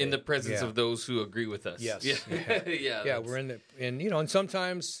Sunday. In the presence of those who agree with us. Yes. Yeah. Yeah, we're in the, and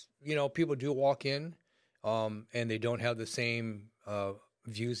sometimes, people do walk in, and they don't have the same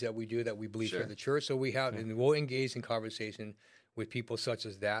views that we do, that we believe here at the church. So and we'll engage in conversation with people such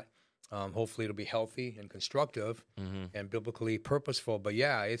as that. Hopefully it'll be healthy and constructive and biblically purposeful. But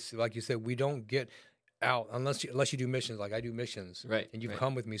yeah, it's like you said, we don't get out unless you do missions, like I do missions, right? And you've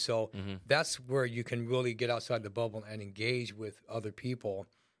come with me, so that's where you can really get outside the bubble and engage with other people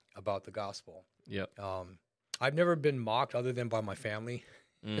about the gospel. Yep. I've never been mocked other than by my family.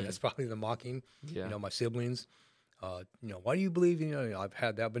 That's probably the mocking. Yeah. My siblings. Why do you believe? I've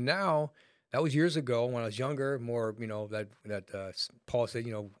had that, but now that was years ago when I was younger. More, that Paul said,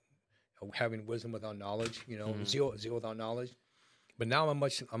 having wisdom without knowledge. Zeal without knowledge. But now I'm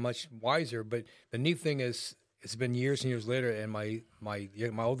much wiser. But the neat thing is, it's been years and years later, and my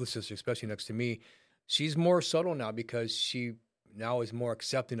older sister, especially next to me, she's more subtle now because she now is more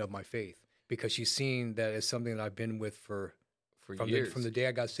accepting of my faith because she's seen that it's something that I've been with for years, from the day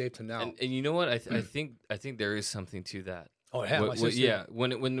I got saved to now. And you know what? I think there is something to that. Oh yeah,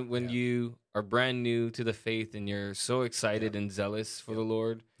 When you are brand new to the faith and you're so excited and zealous for the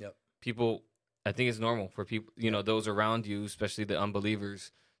Lord, people. I think it's normal for people, those around you, especially the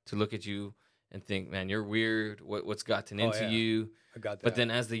unbelievers, to look at you and think, man, you're weird. What's gotten into you? I got that. But then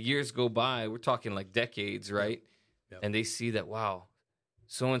as the years go by, we're talking like decades, right? Yep. And they see that, wow,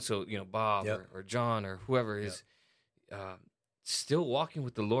 so-and-so, Bob or John or whoever is still walking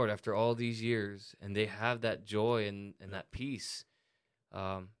with the Lord after all these years. And they have that joy and that peace.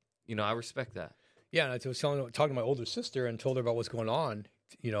 I respect that. Yeah, and I was talking to my older sister and told her about what's going on.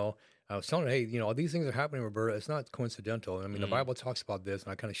 I was telling her, hey, all these things are happening, Roberta. It's not coincidental. I mean, the Bible talks about this,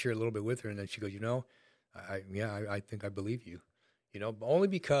 and I kind of shared a little bit with her, and then she goes, I think I believe you. Only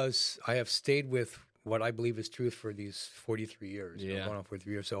because I have stayed with what I believe is truth for these 43 years. Yeah. Going on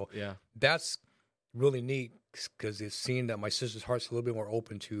 43 years. So Yeah. that's really neat because it's seen that my sister's heart's a little bit more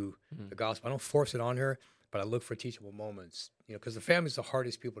open to the gospel. I don't force it on her, but I look for teachable moments. Because the family's the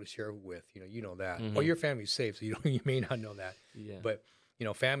hardest people to share with. You know that. Well, your family's safe, so you may not know that. Yeah. But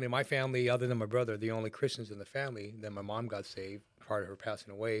my family, other than my brother, the only Christians in the family. Then my mom got saved prior to her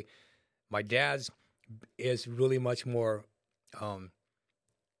passing away. My dad's is really much more.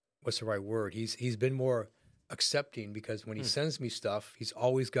 What's the right word? He's been more accepting because when he sends me stuff, he's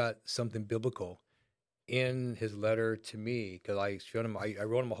always got something biblical in his letter to me. Because I showed him, I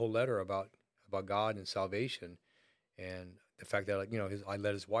wrote him a whole letter about God and salvation, and the fact that I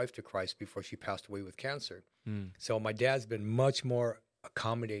led his wife to Christ before she passed away with cancer. So my dad's been much more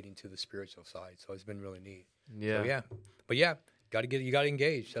accommodating to the spiritual side. So it's been really neat. Yeah. So, yeah. But yeah, you got to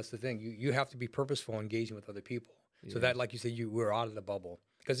engage. That's the thing. You have to be purposeful engaging with other people. So that, like you said, we're out of the bubble.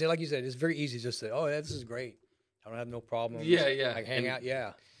 Because like you said, it's very easy to just say, oh, yeah, this is great. I don't have no problem. Yeah. I hang out.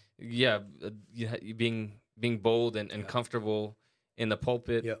 Yeah. Yeah. Being bold and comfortable in the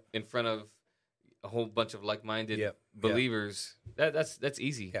pulpit in front of a whole bunch of like-minded believers. That's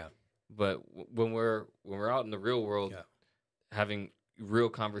easy. Yeah. But when we're out in the real world, having real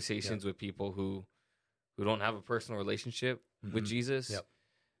conversations with people who don't have a personal relationship with Jesus,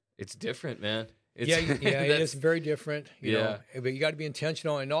 it's different, man. It is very different. You know, but you got to be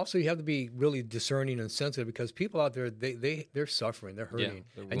intentional, and also you have to be really discerning and sensitive because people out there they're suffering, they're hurting,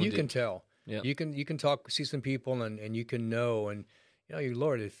 and you can tell. Yeah. You can see some people, and you can know, and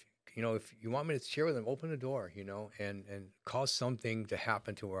Lord, if you want me to share with them, open the door, and cause something to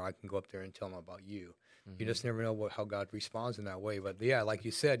happen to where I can go up there and tell them about you. You just never know how God responds in that way. But yeah, like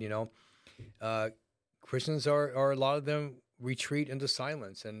you said, Christians are a lot of them retreat into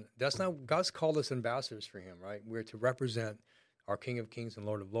silence, and that's not God's called us ambassadors for Him, right? We're to represent our King of Kings and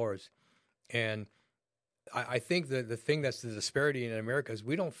Lord of Lords, and I think that the thing that's the disparity in America is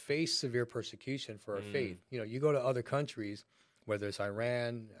we don't face severe persecution for our faith. You go to other countries, whether it's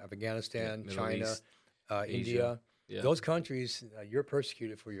Iran, Afghanistan, China, India, those countries, you're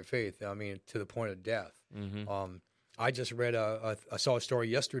persecuted for your faith. I mean, to the point of death. I just read I saw a story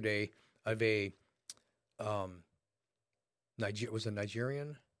yesterday of a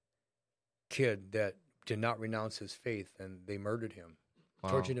Nigerian kid that did not renounce his faith, and they murdered him,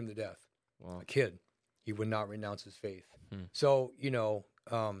 tortured him to death. A kid, he would not renounce his faith. So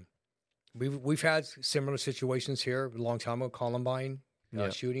we've had similar situations here a long time ago. Columbine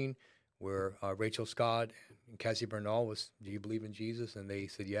shooting, where Rachel Scott and Cassie Bernal was, "Do you believe in Jesus?" And they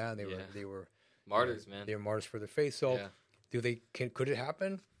said, "Yeah." And they were martyrs, man. They were martyrs for their faith. So, could it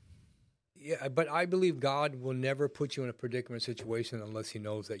happen? Yeah, but I believe God will never put you in a predicament situation unless He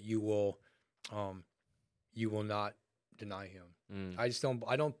knows that you will not deny Him. I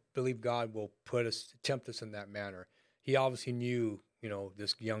don't believe God will tempt us in that manner. He obviously knew,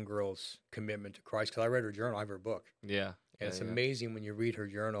 this young girl's commitment to Christ. Because I read her journal, I have her book. Yeah, and it's amazing when you read her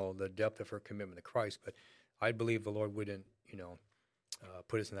journal, the depth of her commitment to Christ. But I believe the Lord wouldn't,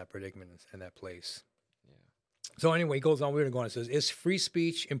 put us in that predicament in that place. Yeah. So anyway, he goes on. We're going to go on. It says, "Is free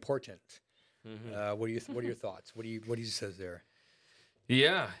speech important?" What are your thoughts? What he says there?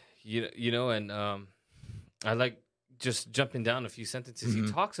 Yeah, and I like just jumping down a few sentences. He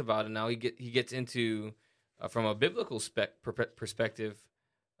talks about it now. He gets into from a biblical perspective,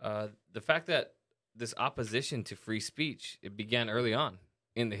 the fact that this opposition to free speech, it began early on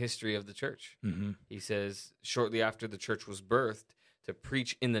in the history of the church. He says shortly after the church was birthed, to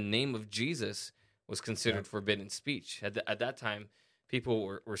preach in the name of Jesus was considered forbidden speech. At that time, people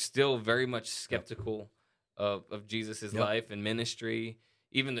were still very much skeptical of Jesus' life and ministry,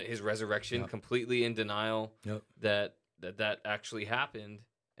 even his resurrection, completely in denial that actually happened.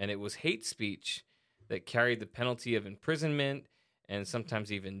 And it was hate speech that carried the penalty of imprisonment and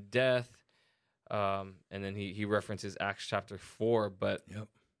sometimes even death. And then he references Acts chapter 4, but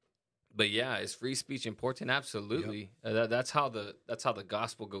yeah, is free speech important? Absolutely. That's how the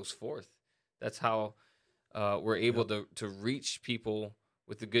gospel goes forth. That's how we're able to reach people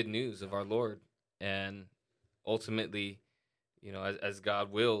with the good news of our Lord, and ultimately, as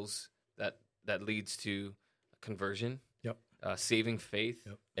God wills, that leads to conversion, saving faith,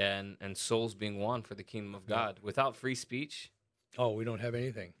 and souls being won for the kingdom of God. Without free speech, we don't have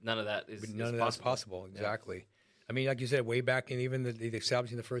anything. None of that is that's possible. Exactly. I mean, like you said, way back in even the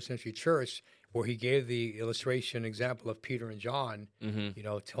establishing the first century church, where he gave the illustration example of Peter and John,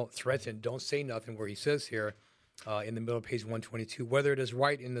 threaten, don't say nothing, where he says here in the middle of page 122, whether it is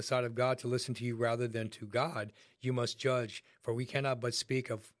right in the sight of God to listen to you rather than to God, you must judge, for we cannot but speak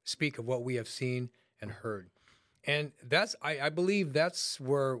of what we have seen and heard. And that's, I believe that's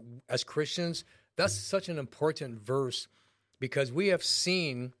where, as Christians, that's such an important verse, because we have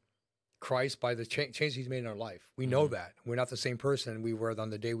seen Christ by the changes he's made in our life. We know that. We're not the same person we were on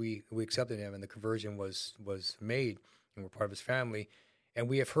the day we accepted him and the conversion was made and we're part of his family. And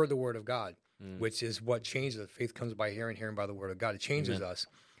we have heard the word of God, which is what changes us. Faith comes by hearing, hearing by the word of God. It changes us.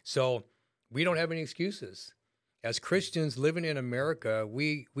 So we don't have any excuses. As Christians living in America,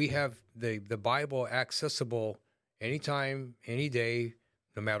 we have the Bible accessible anytime, any day,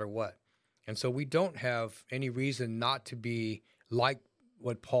 no matter what. And so we don't have any reason not to be like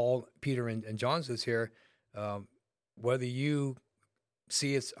what Paul, Peter, and John says here. Whether you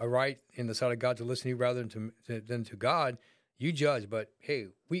see it's a right in the sight of God to listen to you rather than to God, you judge. But hey,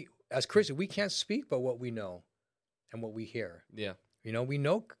 we as Christians, we can't speak but what we know and what we hear. Yeah. You know, we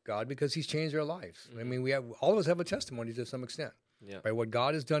know God because he's changed our lives. I mean, all of us have a testimony to some extent. Yeah. Right? What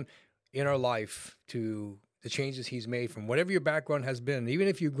God has done in our life, to the changes he's made from whatever your background has been. Even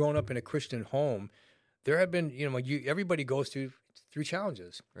if you've grown up in a Christian home, there have been, everybody goes through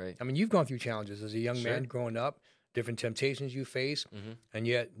challenges. Right. I mean, you've gone through challenges as a young man growing up, different temptations you face, and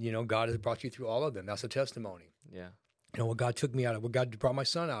yet, God has brought you through all of them. That's a testimony. Yeah. What God took me out of, what God brought my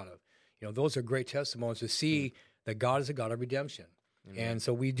son out of. Those are great testimonies to see that God is a God of redemption. And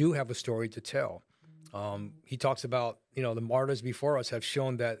so we do have a story to tell. He talks about, the martyrs before us have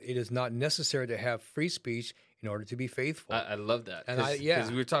shown that it is not necessary to have free speech in order to be faithful. I love that. And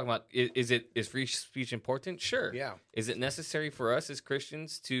because we were talking about, is free speech important? Sure. Yeah. Is it necessary for us as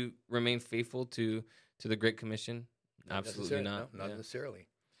Christians to remain faithful to the Great Commission? Absolutely not. No, not necessarily.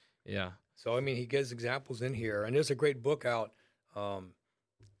 Yeah. So, he gives examples in here. And there's a great book out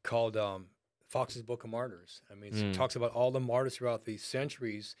called Fox's Book of Martyrs. It talks about all the martyrs throughout the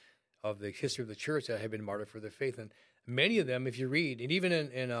centuries of the history of the church that have been martyred for their faith. And many of them, if you read, and even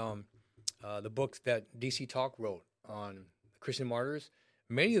in the books that D.C. Talk wrote on Christian martyrs,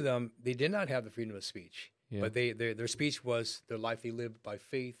 many of them, they did not have the freedom of speech. Yeah. But their speech was their life they lived by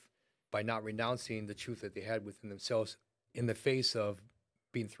faith, by not renouncing the truth that they had within themselves in the face of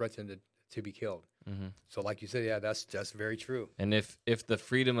being threatened to be killed. Mm-hmm. So like you said, yeah, that's very true. And if the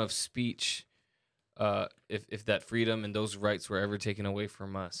freedom of speech, if that freedom and those rights were ever taken away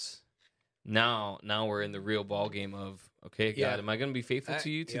from us, now we're in the real ball game of, okay, God, am I going to be faithful to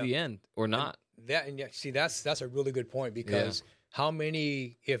you to the end or not? That's a really good point, because how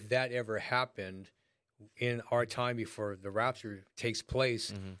many, if that ever happened in our time before the rapture takes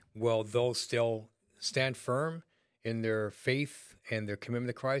place, will those still stand firm in their faith and their commitment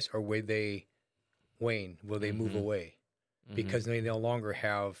to Christ, or will they wane? Will they move away? Because they no longer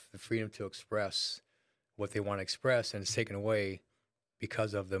have the freedom to express what they want to express, and it's taken away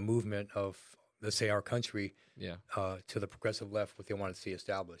because of the movement of, let's say, our country to the progressive left, what they want to see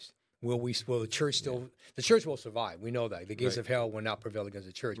established. Will the church still? The church will survive. We know that the gates of hell will not prevail against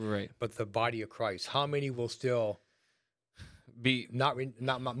the church. Right. But the body of Christ, how many will still be not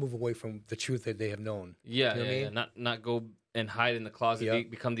move away from the truth that they have known? Yeah, you know what I mean? Not go and hide in the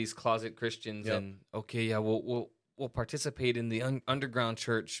closet, become these closet Christians, and we'll participate in the underground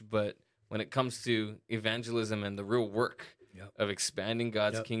church, but when it comes to evangelism and the real work of expanding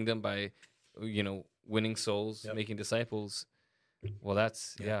God's kingdom by, winning souls, making disciples, well,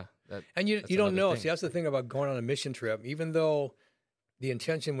 that's and you don't know. See, that's the thing about going on a mission trip. Even though the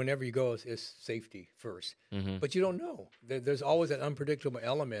intention, whenever you go, is safety first, but you don't know. There's always that unpredictable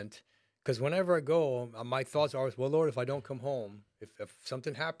element. Because whenever I go, my thoughts are always, well, Lord, if I don't come home, if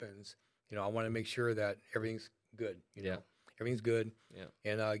something happens, I want to make sure that everything's good. Everything's good. Yeah.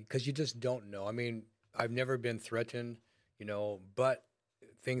 And because you just don't know. I've never been threatened, but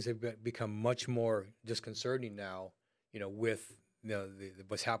things have become much more disconcerting now, with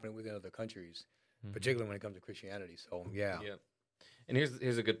what's happening within other countries, particularly when it comes to Christianity. So, yeah. And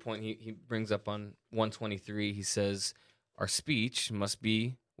here's a good point. He brings up on 123. He says, our speech must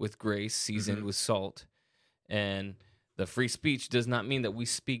be with grace, seasoned with salt. And the free speech does not mean that we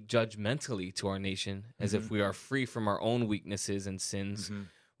speak judgmentally to our nation as if we are free from our own weaknesses and sins.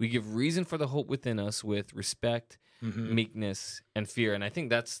 We give reason for the hope within us with respect, meekness, and fear. And I think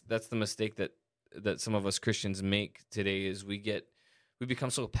that's the mistake that some of us Christians make today, is we become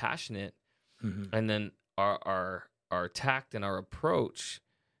so passionate, and then our tact and our approach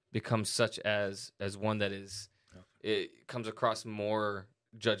becomes such as one that is, it comes across more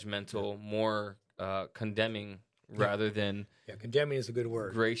judgmental, more condemning, rather than condemning is a good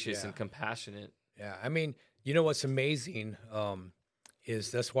word. gracious and compassionate. Yeah, I mean, you know what's amazing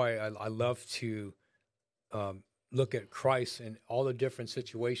is that's why I love to look at Christ and all the different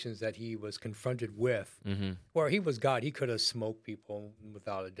situations that he was confronted with. Mm-hmm. Where he was God, he could have smoked people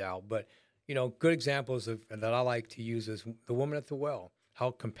without a doubt. But good examples that I like to use is the woman at the well.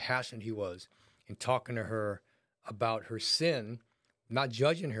 How compassionate he was in talking to her about her sin, not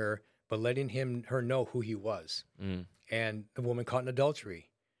judging her, but letting her know who he was. Mm. And the woman caught in adultery,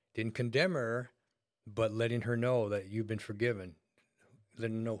 didn't condemn her, but letting her know that you've been forgiven,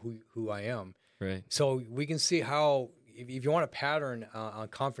 letting her know who I am. Right. So we can see how, if you want a pattern on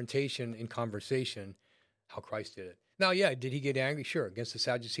confrontation in conversation, how Christ did it. Now, did he get angry? Sure, against the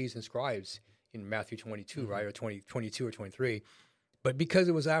Sadducees and scribes in Matthew 22, right, or 22 or 23. But because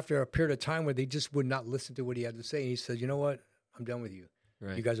it was after a period of time where they just would not listen to what he had to say, and he said, you know what, I'm done with you.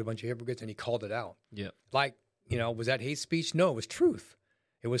 Right. You guys are a bunch of hypocrites, and he called it out. Yep. Like, was that hate speech? No, it was truth.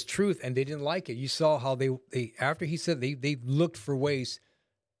 It was truth, and they didn't like it. You saw how they after he said, they looked for ways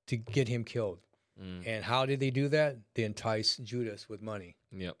to get him killed. Mm. And how did they do that? They enticed Judas with money.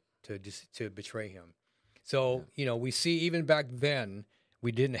 Yep. To betray him. So, we see even back then,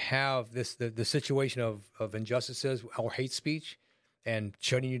 we didn't have the situation of injustices or hate speech and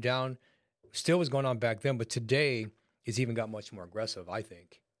shutting you down. Still was going on back then, but today it's even got much more aggressive, I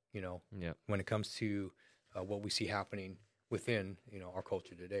think, when it comes to what we see happening within, our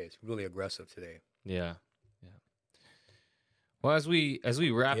culture today. It's really aggressive today. Yeah. Well, as we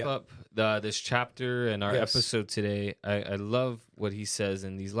wrap up this chapter and our episode today, I love what he says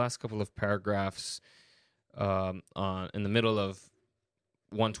in these last couple of paragraphs in the middle of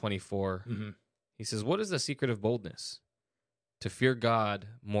 124. Mm-hmm. He says, "What is the secret of boldness? To fear God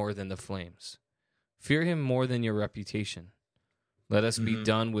more than the flames. Fear him more than your reputation. Let us be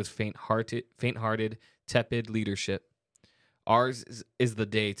done with faint-hearted, tepid leadership. Ours is the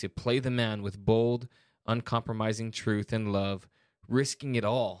day to play the man with bold, uncompromising truth and love, risking it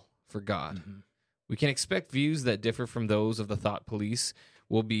all for God. Mm-hmm. We can expect views that differ from those of the thought police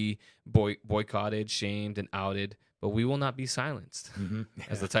will be boycotted, shamed, and outed, but we will not be silenced." Mm-hmm.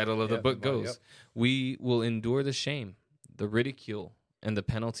 As the title of the book goes. Yep. We will endure the shame, the ridicule, and the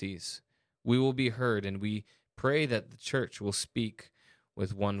penalties. We will be heard, and we pray that the church will speak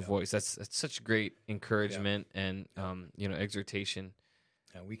with one voice. That's such great encouragement and exhortation.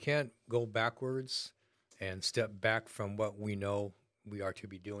 And we can't go backwards and step back from what we know we are to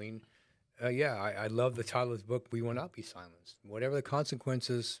be doing. I love the title of the book, We Will Not Be Silenced. Whatever the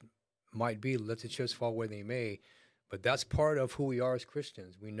consequences might be, let the chips fall where they may. But that's part of who we are as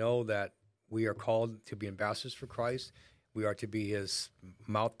Christians. We know that we are called to be ambassadors for Christ. We are to be his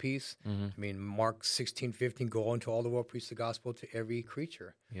mouthpiece. Mm-hmm. I mean, Mark 16:15, go into all the world, preach the gospel to every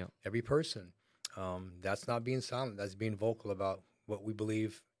creature, every person. That's not being silent. That's being vocal about what we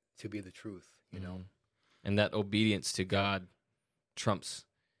believe to be the truth, know. And that obedience to God trumps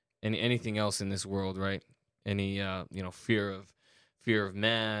anything else in this world, right? Any fear of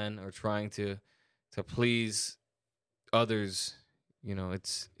man or trying to please others.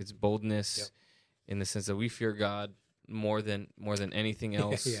 It's boldness in the sense that we fear God more than anything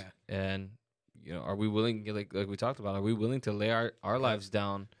else. And are we willing, like we talked about, are we willing to lay our lives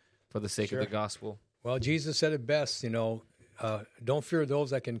down for the sake of the gospel? Well, Jesus said it best, don't fear those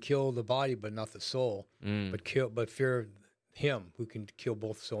that can kill the body but not the soul, but fear him who can kill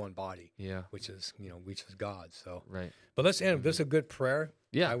both soul and body. Which is God. So right. But let's end. This is a good prayer.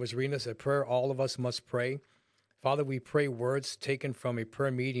 I was reading this, a prayer all of us must pray. Father, we pray words taken from a prayer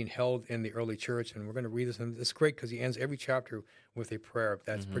meeting held in the early church, and we're going to read this. And it's great because he ends every chapter with a prayer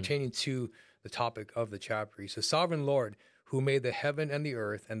that's pertaining to the topic of the chapter. He says, Sovereign Lord, who made the heaven and the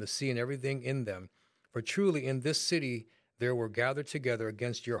earth and the sea and everything in them, for truly in this city there were gathered together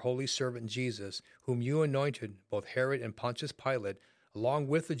against your holy servant Jesus, whom you anointed, both Herod and Pontius Pilate, along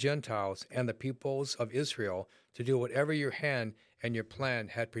with the Gentiles and the peoples of Israel, to do whatever your hand and your plan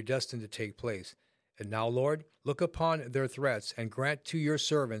had predestined to take place. And now, Lord, look upon their threats and grant to your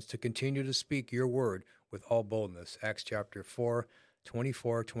servants to continue to speak your word with all boldness. Acts chapter 4,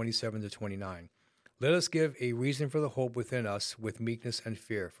 24, 27 to 29. Let us give a reason for the hope within us with meekness and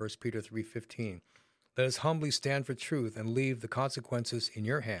fear. 1 Peter 3:15. Let us humbly stand for truth and leave the consequences in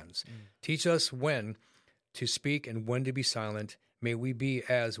your hands. Teach us when to speak and when to be silent. May we be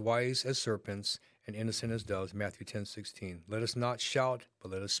as wise as serpents and innocent as doves. Matthew 10:16. Let us not shout, but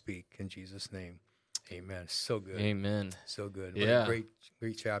let us speak. In Jesus' name. Amen. So good. Amen. So good. What a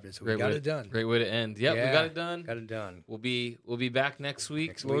great chapter. So we got it done. Great way to end. Yep, we got it done. Got it done. We'll be back next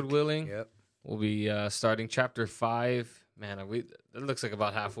week, Lord willing. Yep. We'll be starting chapter 5, Man, it looks like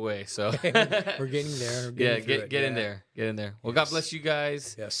about halfway. So We're getting there. We're getting through it. Get in there. Get in there. Well, God bless you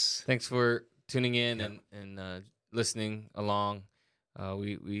guys. Yes. Thanks for tuning in and listening along.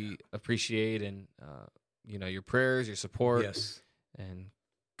 We appreciate and your prayers, your support. Yes. And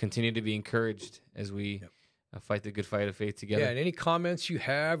continue to be encouraged as we fight the good fight of faith together. Yeah, and any comments you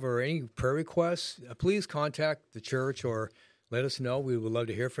have or any prayer requests, please contact the church or let us know. We would love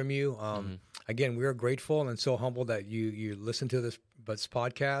to hear from you. Again, we are grateful and so humbled that you listen to this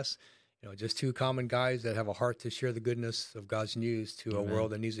podcast. Just two common guys that have a heart to share the goodness of God's news to a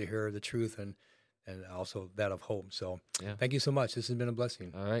world that needs to hear the truth and also that of hope. So thank you so much. This has been a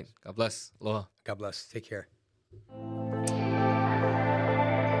blessing. All right. God bless. Aloha. God bless. Take care.